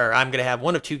be, or I'm going to have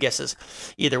one of two guesses.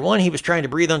 Either one, he was trying to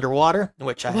breathe underwater,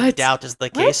 which I doubt is the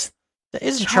case.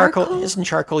 Isn't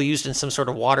charcoal used in some sort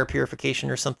of water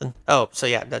purification or something? Oh, so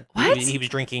yeah, he was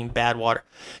drinking bad water.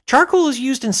 Charcoal is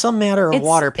used in some manner of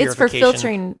water purification. It's for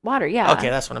filtering water, yeah. Okay,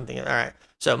 that's what I'm thinking. All right.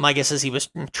 So my guess is he was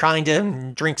trying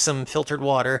to drink some filtered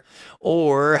water,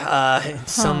 or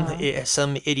some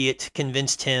idiot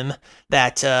convinced him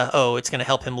that it's going to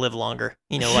help him live longer.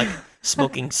 You know, like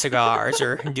smoking cigars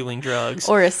or doing drugs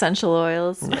or essential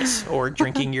oils. Yes, or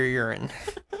drinking your urine.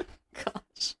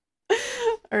 Gosh.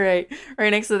 All right. Right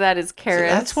next to that is Caris.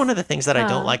 So that's one of the things that I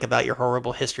don't like about your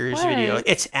horrible histories video.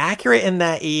 It's accurate in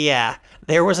that,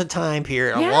 there was a time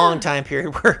period, a long time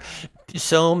period, where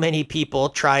so many people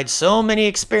tried so many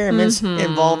experiments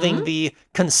involving the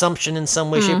consumption in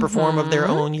some way, shape, or form of their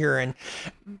own urine.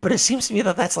 But it seems to me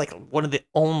that that's like one of the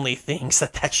only things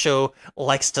that show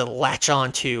likes to latch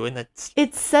on to, and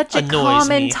it's such a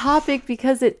common topic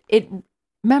because it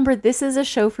remember, this is a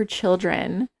show for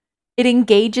children. It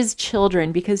engages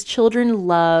children because children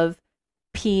love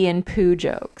pee and poo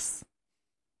jokes.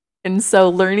 And so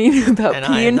learning about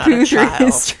pee and poo through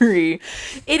history,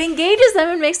 it engages them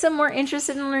and makes them more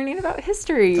interested in learning about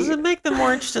history. Does it make them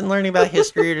more interested in learning about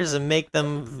history, or does it make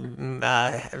them,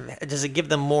 does it give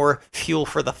them more fuel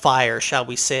for the fire, shall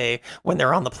we say, when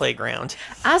they're on the playground?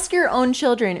 Ask your own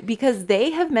children, because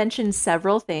they have mentioned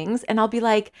several things, and I'll be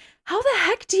like, how the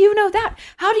heck do you know that?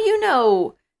 How do you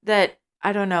know that,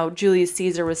 I don't know, Julius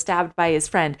Caesar was stabbed by his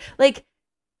friend? Like,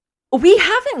 we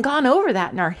haven't gone over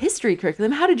that in our history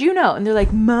curriculum. How did you know? And they're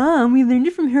like, Mom, we learned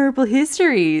it from Horrible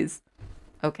Histories.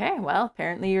 Okay, well,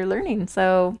 apparently you're learning.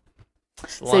 So,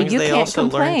 as long as you they can't also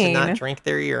complain. learn to not drink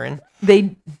their urine.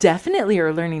 They definitely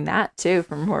are learning that too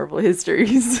from Horrible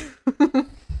Histories. All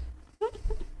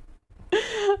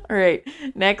right,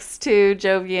 next to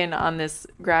Jovian on this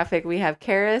graphic, we have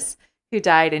Caris, who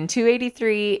died in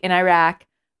 283 in Iraq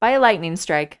by a lightning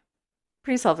strike.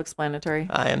 Pretty self-explanatory.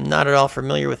 I am not at all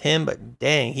familiar with him, but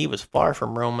dang, he was far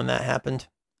from Rome when that happened.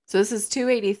 So this is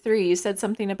 283. You said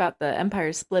something about the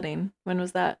empire splitting. When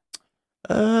was that?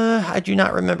 I do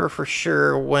not remember for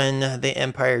sure when the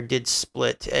empire did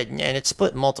split, and it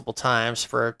split multiple times.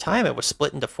 For a time, it was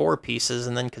split into 4 pieces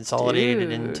and then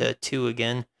consolidated into 2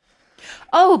 again.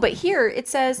 Oh, but here it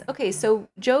says, okay, so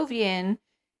Jovian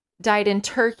died in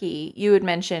Turkey. You had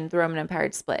mentioned the Roman Empire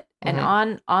had split. And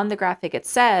on the graphic, it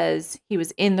says he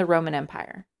was in the Roman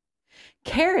Empire.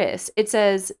 Caris, it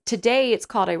says today it's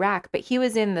called Iraq, but he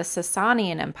was in the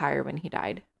Sasanian Empire when he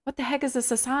died. What the heck is the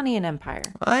Sasanian Empire?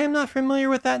 I am not familiar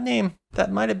with that name.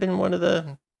 That might have been one of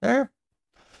the...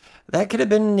 That could have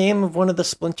been the name of one of the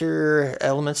splinter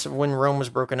elements of when Rome was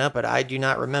broken up, but I do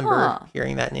not remember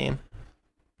hearing that name.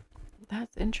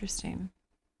 That's interesting.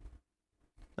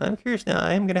 I'm curious now.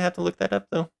 I am going to have to look that up,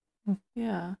 though.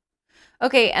 Yeah.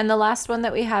 Okay, and the last one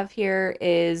that we have here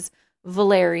is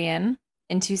Valerian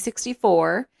in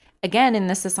 264, again in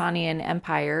the Sasanian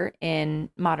Empire in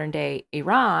modern-day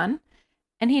Iran,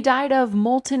 and he died of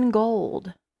molten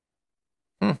gold.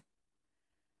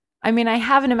 I mean, I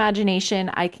have an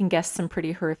imagination. I can guess some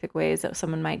pretty horrific ways that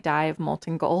someone might die of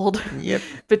molten gold. Yep.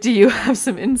 But do you have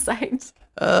some insight?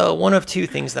 One of two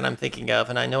things that I'm thinking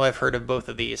of, and I know I've heard of both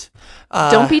of these.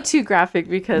 Don't be too graphic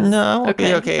because... No,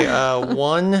 okay.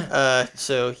 One,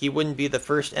 so he wouldn't be the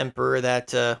first emperor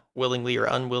that willingly or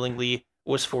unwillingly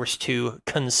was forced to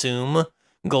consume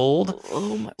gold.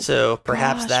 Oh my so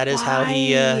perhaps gosh, that is how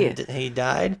why? he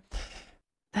died.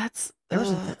 That's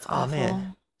Oh awful.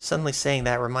 man, suddenly saying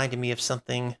that reminded me of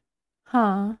something.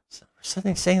 Huh.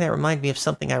 Something saying that reminded me of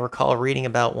something I recall reading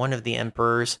about one of the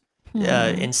emperors.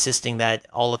 Insisting that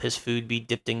all of his food be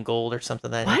dipped in gold or something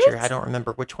of that nature. I don't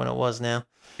remember which one it was now.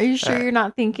 Are you sure you're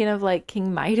not thinking of like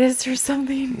King Midas or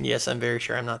something? Yes, I'm very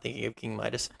sure I'm not thinking of King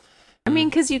Midas. I mean,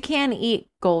 because you can eat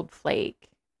gold flake,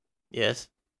 Yes.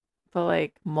 but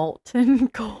like molten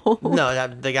gold. No,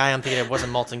 the guy I'm thinking of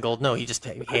wasn't molten gold. No, he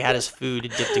had his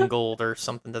food dipped in gold or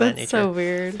something to that nature. That's so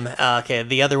weird. Okay,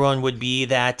 the other one would be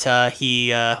that he,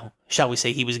 shall we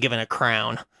say, he was given a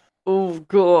crown. Oh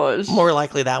gosh. More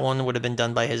likely that one would have been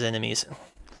done by his enemies.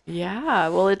 Yeah,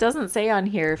 well, it doesn't say on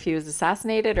here if he was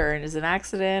assassinated or it was an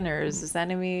accident or it was his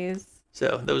enemies.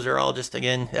 So those are all just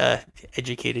again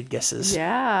educated guesses.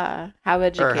 Yeah, how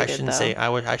educated? Or I shouldn't though? say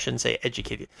I shouldn't say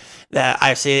educated. That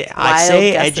I say Wild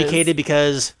guesses. educated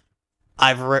because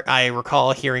I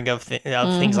recall hearing of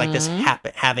things like this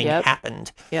having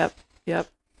happened. Yep.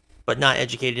 But not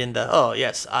educated in the, oh,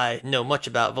 yes, I know much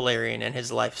about Valerian and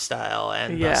his lifestyle,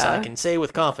 and thus I can say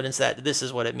with confidence that this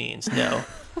is what it means. No.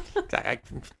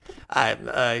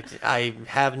 I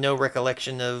have no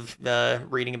recollection of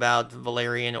reading about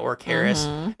Valerian or Carus,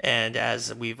 and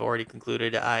as we've already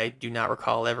concluded, I do not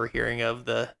recall ever hearing of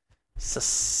the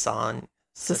Sasanian.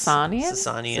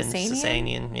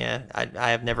 Yeah, I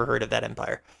have never heard of that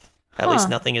empire. At least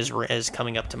nothing is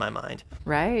coming up to my mind.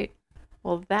 Right.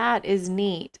 Well, that is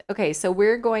neat. Okay, so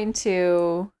we're going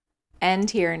to end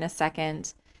here in a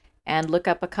second and look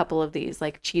up a couple of these,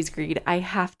 like cheese greed. I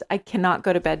cannot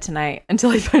go to bed tonight until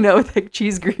I find out what the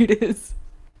cheese greed is.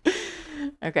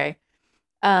 Okay.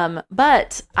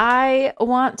 But I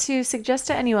want to suggest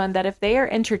to anyone that if they are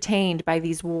entertained by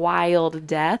these wild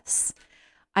deaths,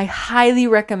 I highly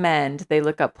recommend they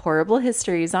look up Horrible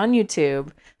Histories on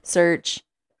YouTube, search,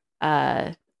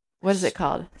 what is it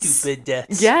called? Stupid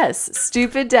Deaths. Yes,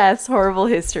 Stupid Deaths, Horrible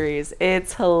Histories.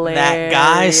 It's hilarious. That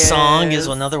guy's song is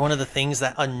another one of the things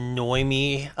that annoy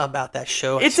me about that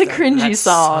show. It's a cringy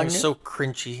song. It's so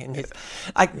cringy, and it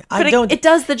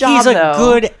does the job. He's a though.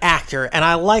 good actor, and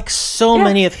I like so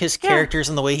many of his characters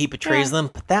and the way he portrays them.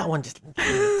 But that one just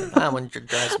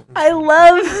drives me. I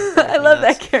love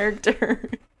that character.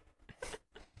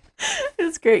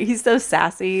 It's great. He's so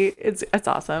sassy. It's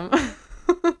awesome.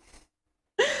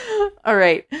 All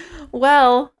right.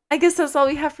 Well, I guess that's all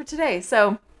we have for today.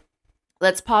 So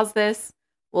let's pause this.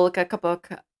 We'll look at a couple.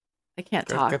 I can't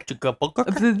talk. We'll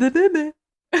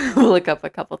look up a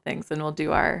couple things and we'll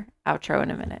do our outro in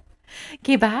a minute.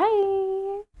 Okay, bye.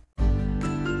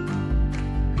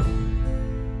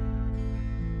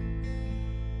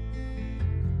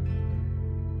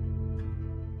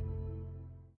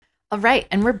 All right,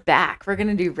 and we're back. We're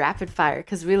going to do rapid fire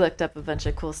because we looked up a bunch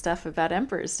of cool stuff about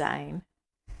emperors dying.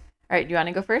 All right, do you want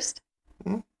to go first?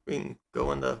 We can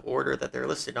go in the order that they're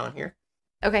listed on here.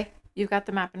 Okay, you've got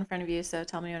the map in front of you, so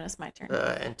tell me when it's my turn.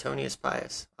 Antonius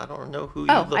Pius. I don't know who you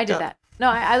looked up. I did that. No,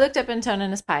 I looked up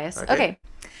Antonius Pius. Okay.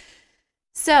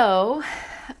 So,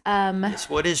 yes,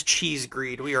 what is cheese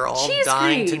greed? We are all cheese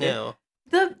dying greed. to know.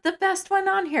 The best one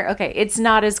on here. Okay, it's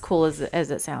not as cool as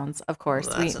it sounds, of course.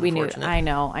 Well, we knew. I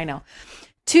know.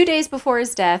 2 days before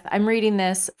his death, I'm reading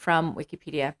this from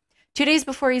Wikipedia. 2 days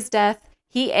before his death,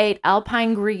 he ate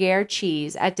Alpine Gruyere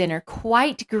cheese at dinner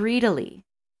quite greedily.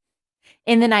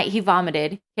 In the night, he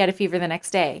vomited. He had a fever the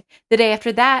next day. The day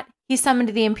after that, he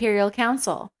summoned the imperial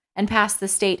council and passed the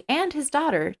state and his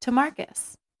daughter to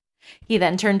Marcus. He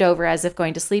then turned over as if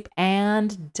going to sleep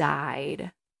and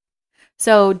died.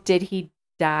 So did he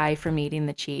die from eating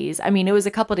the cheese? I mean, it was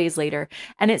a couple days later,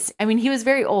 and he was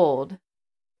very old.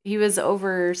 He was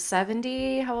over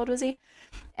 70. How old was he?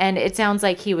 And it sounds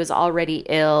like he was already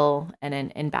ill and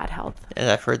in bad health. And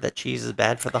I've heard that cheese is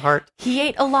bad for the heart. He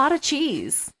ate a lot of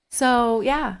cheese. So,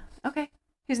 yeah. Okay.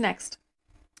 Who's next?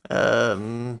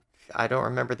 I don't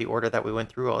remember the order that we went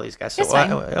through all these guys. So It's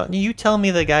fine. You tell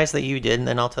me the guys that you did, and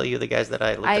then I'll tell you the guys that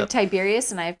I looked up. I have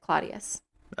Tiberius and I have Claudius.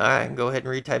 All right, go ahead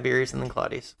and read Tiberius and then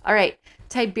Claudius. All right.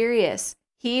 Tiberius.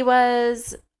 He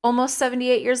was almost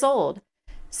 78 years old.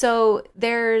 So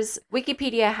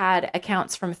Wikipedia had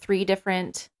accounts from 3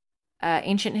 different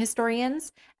ancient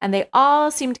historians, and they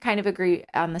all seem to kind of agree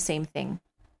on the same thing.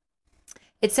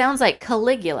 It sounds like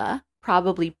Caligula,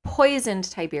 probably poisoned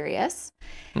Tiberius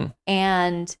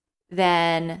and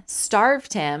then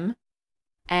starved him.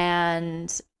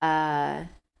 And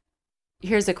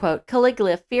here's a quote.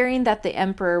 Caligula, fearing that the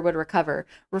emperor would recover,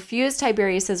 refused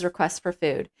Tiberius's request for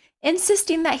food,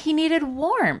 insisting that he needed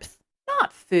warmth,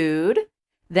 not food.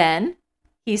 Then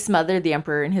he smothered the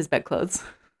emperor in his bedclothes.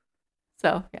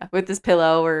 So, yeah, with his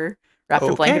pillow or wrapped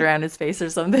a blanket around his face or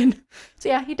something. So,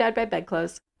 yeah, he died by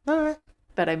bedclothes. All right.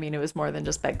 But, I mean, it was more than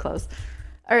just bedclothes.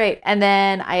 All right, and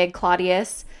then I had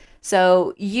Claudius.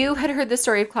 So, you had heard the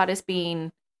story of Claudius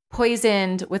being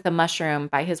poisoned with a mushroom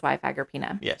by his wife,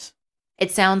 Agrippina. Yes.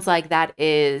 It sounds like that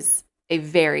is a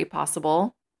very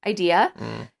possible idea.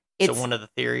 So one of the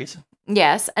theories.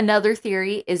 Yes. Another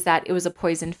theory is that it was a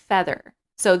poisoned feather.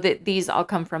 So these all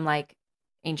come from like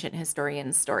ancient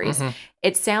historians' stories.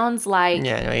 It sounds like...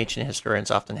 Yeah, ancient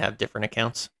historians often have different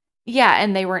accounts. Yeah,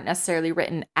 and they weren't necessarily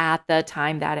written at the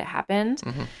time that it happened.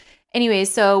 Anyway,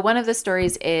 so one of the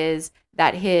stories is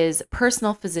that his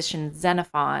personal physician,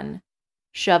 Xenophon,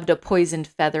 shoved a poisoned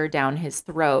feather down his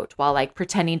throat while like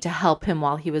pretending to help him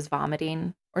while he was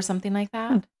vomiting or something like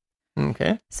that.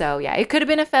 Okay. So yeah, it could have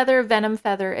been a feather, venom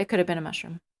feather. It could have been a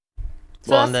mushroom.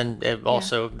 So well, and then it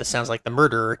also, this sounds like the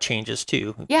murderer changes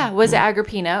too. Yeah. Was it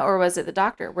Agrippina or was it the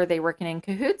doctor? Were they working in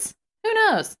cahoots? Who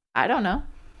knows? I don't know.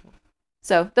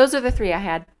 So those are the three I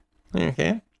had.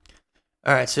 Okay.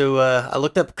 All right, so I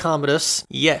looked up Commodus.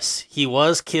 Yes, he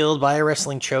was killed by a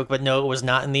wrestling choke, but no, it was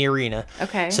not in the arena.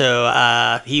 Okay.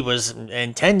 So he was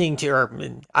intending to, or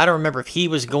I don't remember if he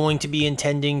was going to be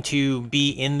intending to be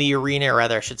in the arena, or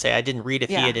rather, I should say, I didn't read if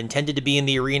he had intended to be in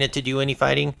the arena to do any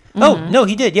fighting. Oh, no,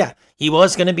 he did, yeah. He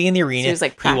was going to be in the arena. So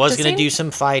he was going to do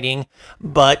some fighting,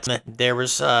 but there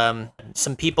was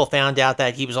some people found out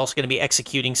that he was also going to be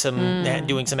executing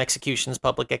doing some executions,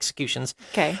 public executions.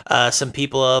 Okay. Some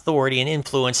people of authority and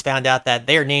influence found out that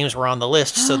their names were on the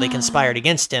list, so they conspired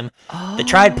against him. They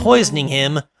tried poisoning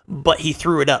him, but he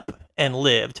threw it up and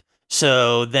lived.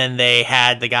 So then they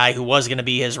had the guy who was going to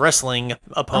be his wrestling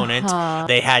opponent.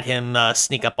 They had him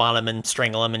sneak up on him and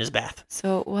strangle him in his bath.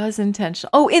 So it was intentional.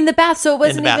 Oh, in the bath. So it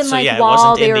wasn't even so, like yeah, while it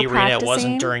wasn't they in were the arena. practicing? It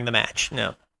wasn't during the match.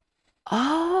 No.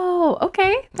 Oh,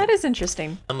 okay. That is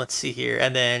interesting. Let's see here.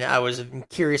 And then I was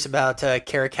curious about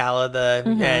Caracalla.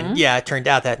 And yeah, it turned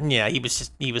out that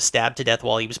he was stabbed to death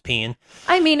while he was peeing.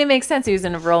 I mean, it makes sense. He was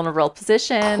in a vulnerable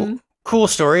position. Cool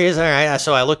story is all right.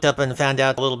 So I looked up and found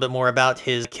out a little bit more about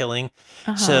his killing.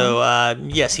 So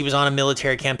yes, he was on a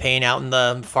military campaign out in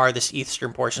the farthest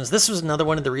eastern portions. This was another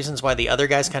one of the reasons why the other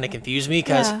guys kind of confused me,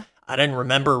 because I didn't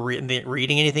remember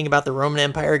reading anything about the Roman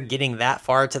Empire getting that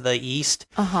far to the east.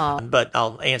 But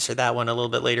I'll answer that one a little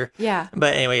bit later. Yeah.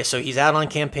 But anyway, so he's out on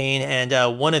campaign,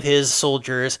 and one of his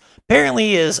soldiers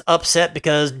apparently is upset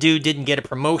because dude didn't get a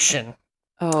promotion.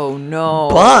 Oh no!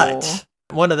 But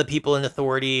one of the people in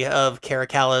authority of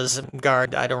Caracalla's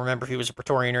guard, I don't remember if he was a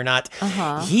Praetorian or not,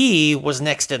 he was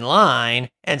next in line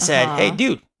and said, hey,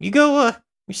 dude, you go,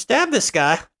 you stab this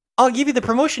guy. I'll give you the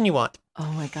promotion you want.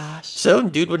 Oh my gosh. So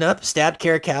dude went up, stabbed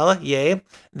Caracalla, yay.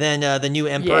 Then the new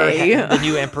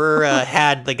emperor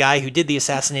had the guy who did the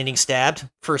assassinating stabbed.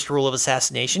 First rule of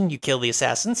assassination, you kill the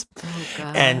assassins. Oh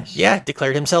gosh. And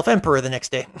declared himself emperor the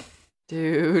next day.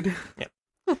 Dude. Yeah.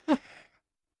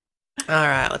 All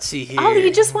right, let's see here. Oh, he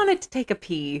just wanted to take a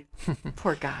pee.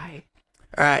 Poor guy.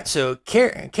 All right, so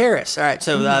Carus. All right,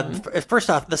 so first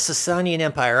off, the Sasanian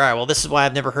Empire. All right, well, this is why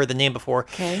I've never heard the name before.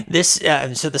 Okay.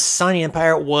 So the Sasanian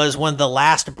Empire was one of the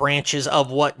last branches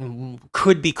of what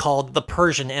could be called the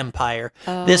Persian Empire.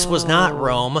 This was not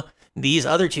Rome. These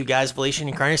other two guys, Valentian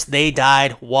and Carinus, they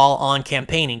died while on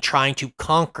campaigning, trying to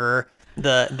conquer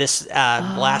this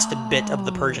last bit of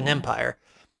the Persian Empire.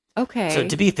 Okay. So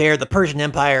to be fair, the Persian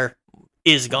Empire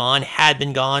is gone, had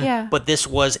been gone, but this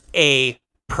was a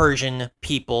Persian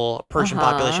people, Persian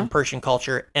population, Persian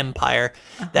culture empire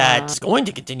that's going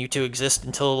to continue to exist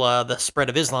until the spread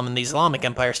of Islam and the Islamic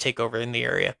empires take over in the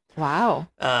area. Wow.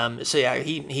 So yeah,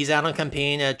 he's out on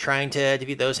campaign trying to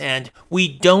defeat those, and we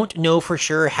don't know for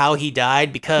sure how he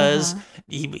died because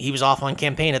he was off on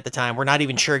campaign at the time. We're not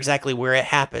even sure exactly where it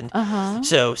happened.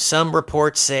 So some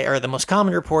reports say, or the most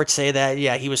common reports say that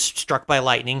he was struck by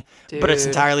lightning, but it's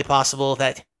entirely possible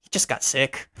that he just got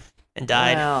sick and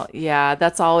died. Well, yeah,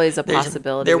 that's always a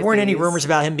possibility. There weren't any rumors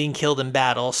about him being killed in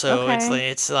battle, so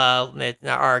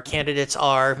our candidates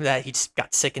are that he just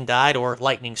got sick and died, or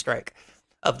lightning strike.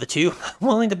 Of the two, I'm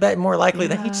willing to bet more likely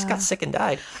that he just got sick and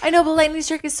died. I know, but lightning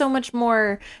strike is so much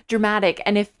more dramatic,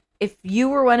 and if you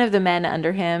were one of the men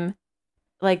under him,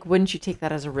 like, wouldn't you take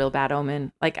that as a real bad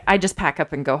omen? Like, I just pack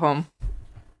up and go home.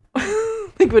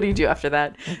 Like, what do you do after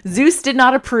that? Zeus did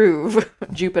not approve.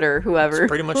 Jupiter, whoever. That's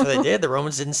pretty much what they did. The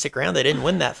Romans didn't stick around. They didn't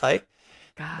win that fight.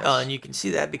 Gosh. And you can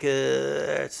see that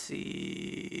because,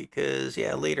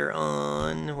 later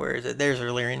on, where is it? There's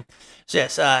Valerian. So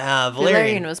yes, Valerian.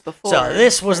 Valerian was before. So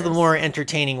this was the more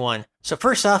entertaining one. So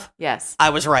first off, yes, I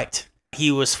was right. He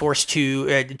was forced to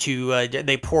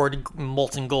they poured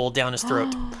molten gold down his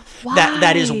throat. Why?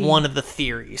 That is one of the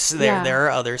theories. Yeah. There are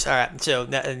others. All right. So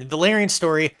Valerian's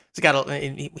story, he's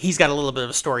got a little bit of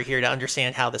a story here to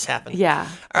understand how this happened. Yeah.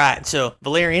 All right. So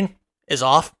Valerian is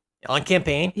off on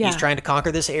campaign. Yeah. He's trying to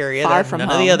conquer this area Far that from none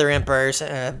home. of the other empires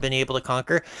have been able to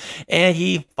conquer. And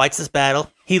he fights this battle.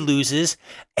 He loses.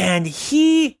 And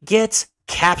he gets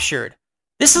captured.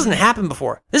 This hasn't happened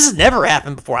before. This has never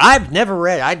happened before. I've never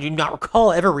read, I do not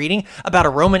recall ever reading about a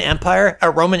Roman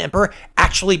emperor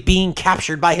actually being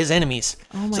captured by his enemies.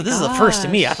 Oh my So this is the first to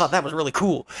me. I gosh. thought that was really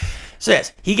cool. So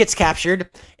yes, he gets captured,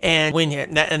 and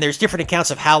there's different accounts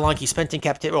of how long he spent in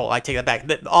captivity. Well, I take that back.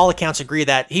 All accounts agree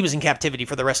that he was in captivity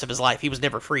for the rest of his life. He was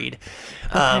never freed.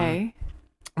 Okay.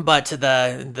 But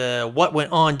the what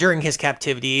went on during his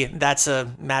captivity, that's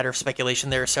a matter of speculation.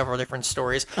 There are several different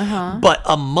stories. But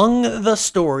among the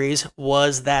stories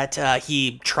was that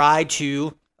he tried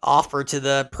to offer to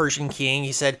the Persian king.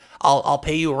 He said, I'll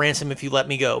pay you a ransom if you let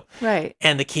me go. Right.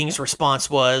 And the king's response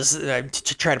was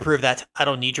to try to prove that I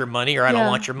don't need your money, or I don't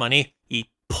want your money. He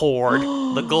poured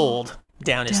the gold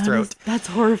down his throat. That's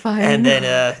horrifying. And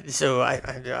then, so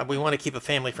we want to keep a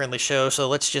family-friendly show, so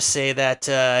let's just say that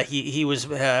he was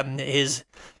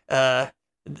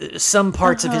some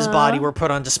parts of his body were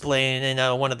put on display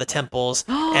in one of the temples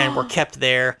and were kept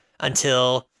there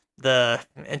until the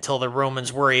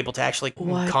Romans were able to actually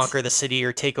conquer the city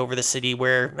or take over the city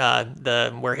where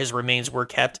his remains were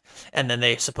kept, and then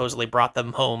they supposedly brought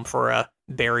them home for a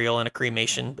burial and a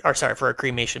cremation,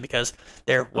 because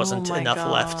there wasn't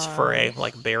enough left for a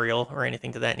burial or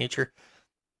anything to that nature.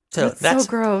 So that's so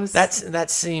gross. That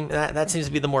seems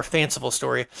to be the more fanciful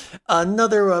story.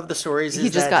 Another of the stories is he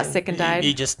just got sick and died.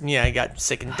 He got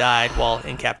sick and died while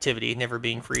in captivity, never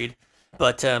being freed.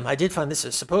 But I did find this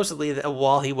is supposedly that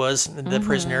while he was the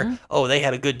prisoner, they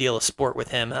had a good deal of sport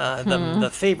with him. The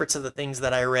favorites of the things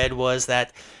that I read was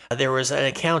that there was an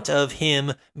account of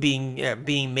him being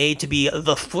made to be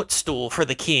the footstool for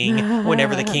the king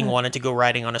whenever the king wanted to go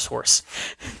riding on his horse.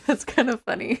 That's kind of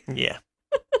funny. Yeah.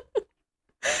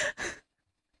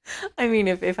 I mean,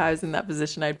 if I was in that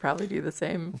position, I'd probably do the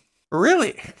same.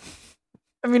 Really?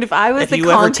 I mean, if I was if you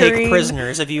ever take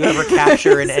prisoners, if you ever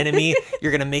capture an enemy,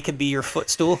 you're gonna make him be your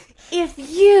footstool. If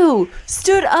you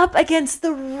stood up against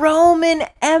the Roman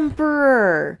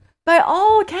emperor, by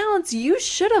all accounts, you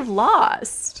should have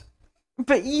lost.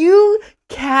 But you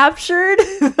captured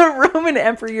the Roman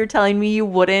emperor. You're telling me you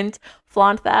wouldn't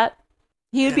flaunt that?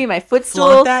 He would be my footstool.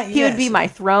 Flaunt that, he would be yes. my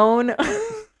throne.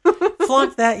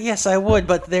 Flaunt that, yes, I would.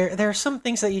 But there are some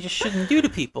things that you just shouldn't do to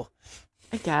people.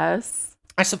 I guess.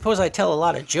 I suppose I tell a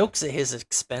lot of jokes at his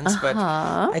expense, but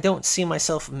I don't see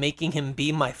myself making him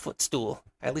be my footstool,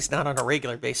 at least not on a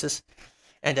regular basis.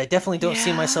 And I definitely don't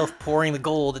see myself pouring the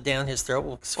gold down his throat.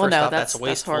 Well, first off, that's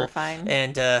wasteful. That's horrifying.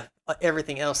 And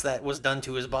everything else that was done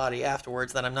to his body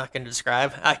afterwards that I'm not going to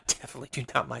describe, I definitely do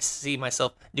not see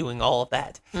myself doing all of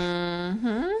that.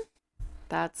 Mm-hmm.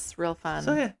 That's real fun.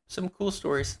 So yeah, some cool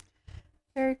stories.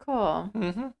 Very cool.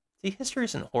 Mm-hmm. See, history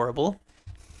isn't horrible.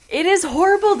 It is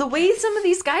horrible the way some of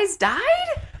these guys died.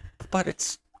 But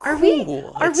it's Are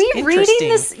cool. we reading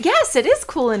this? Yes, it is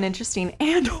cool and interesting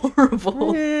and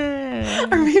horrible. Yeah.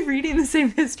 Are we reading the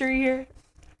same history here?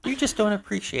 You just don't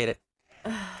appreciate it.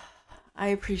 I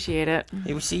appreciate it.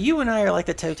 You see, you and I are like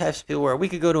the two types of people where we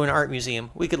could go to an art museum,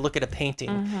 we could look at a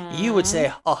painting. You would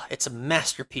say, oh, it's a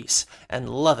masterpiece, and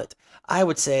love it. I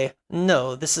would say,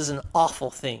 no, this is an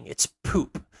awful thing. It's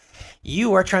poop.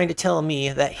 You are trying to tell me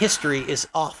that history is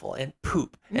awful and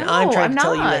poop. And No, I'm trying I'm to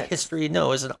tell you not. that history,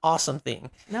 no, is an awesome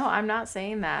thing. No, I'm not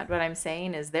saying that. What I'm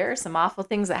saying is there are some awful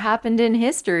things that happened in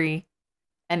history,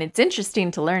 and it's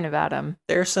interesting to learn about them.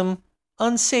 There are some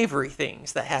unsavory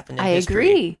things that happen in I history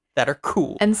agree. that are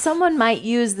cool. And someone might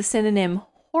use the synonym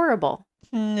horrible.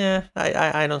 Nah,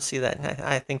 I don't see that.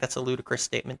 I think that's a ludicrous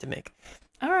statement to make.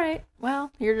 All right.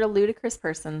 Well, you're a ludicrous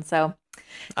person, so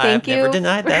I've thank you. never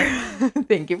denied that.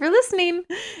 Thank you for listening.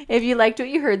 If you liked what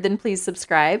you heard, then please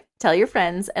subscribe, tell your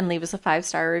friends, and leave us a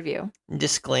 5-star review.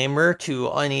 Disclaimer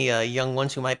to any young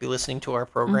ones who might be listening to our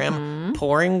program, Mhm.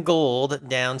 pouring gold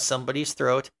down somebody's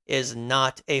throat is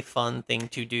not a fun thing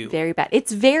to do. Very bad.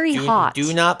 It's very hot.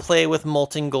 Do not play with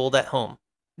molten gold at home.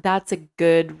 That's a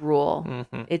good rule.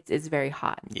 Mhm. It's very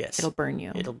hot. Yes. It'll burn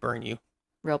you. It'll burn you.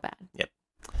 Real bad. Yep.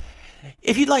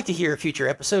 If you'd like to hear a future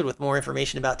episode with more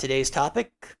information about today's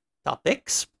topics,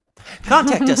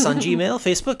 contact us on Gmail,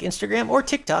 Facebook, Instagram, or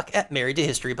TikTok at Married to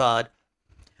History Pod.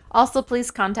 Also,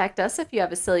 please contact us if you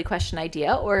have a silly question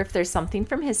idea or if there's something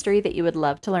from history that you would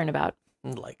love to learn about.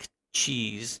 Like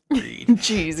cheese greed.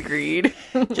 Cheese greed.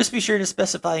 Just be sure to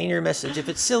specify in your message if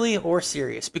it's silly or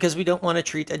serious, because we don't want to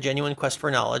treat a genuine quest for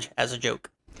knowledge as a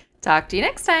joke. Talk to you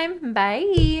next time.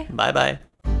 Bye. Bye-bye.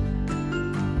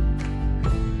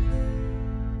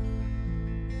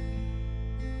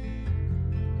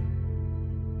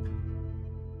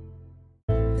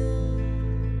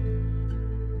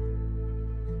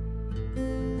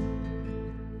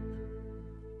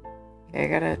 Okay, I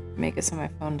gotta make it so my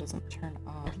phone doesn't turn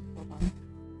off. Hold on.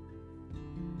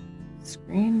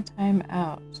 Screen time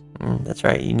out. That's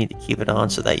right. You need to keep it on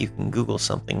so that you can Google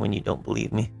something when you don't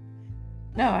believe me.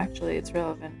 No, actually, it's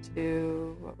relevant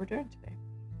to what we're doing today.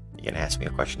 You gonna ask me a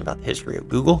question about the history of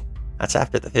Google? That's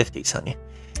after the 50s, honey.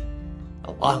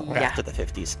 A lot after the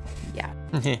 50s. Yeah.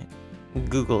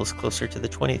 Google is closer to the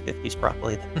 2050s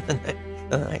probably than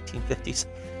the 1950s.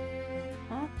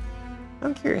 Huh?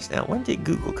 I'm curious now, when did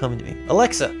Google come to me?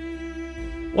 Alexa,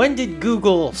 when did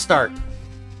Google start?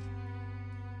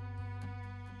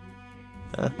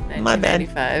 My bad.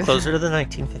 1995. Closer to the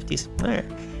 1950s. All right.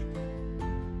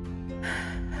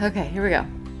 Okay, here we go.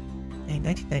 Hey,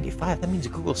 1995, that means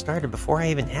Google started before I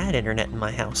even had internet in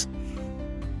my house.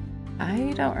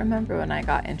 I don't remember when I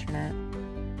got internet.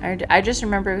 I just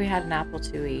remember we had an Apple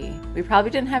IIe. We probably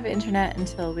didn't have internet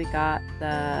until we got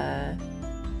the...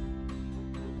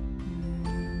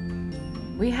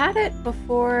 We had it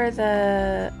before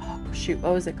the... Oh, shoot,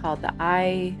 what was it called? The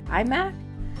iMac?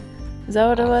 Is that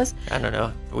what it was? I don't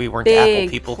know. We weren't Big Apple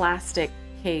people. Plastic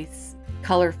case,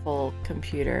 colorful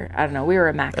computer. I don't know. We were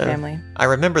a Mac family. I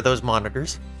remember those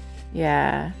monitors.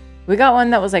 Yeah. We got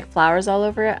one that was like flowers all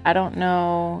over it. I don't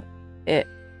know it.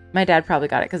 My dad probably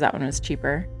got it because that one was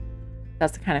cheaper.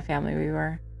 That's the kind of family we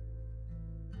were.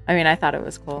 I mean, I thought it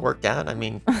was cool. Worked out. I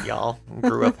mean, y'all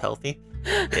grew up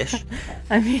healthy-ish.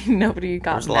 I mean, nobody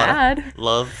got There's a lot mad. of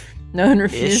love. No one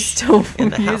refused to in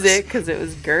the use house. it because it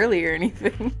was girly or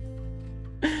anything.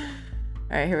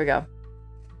 All right, here we go.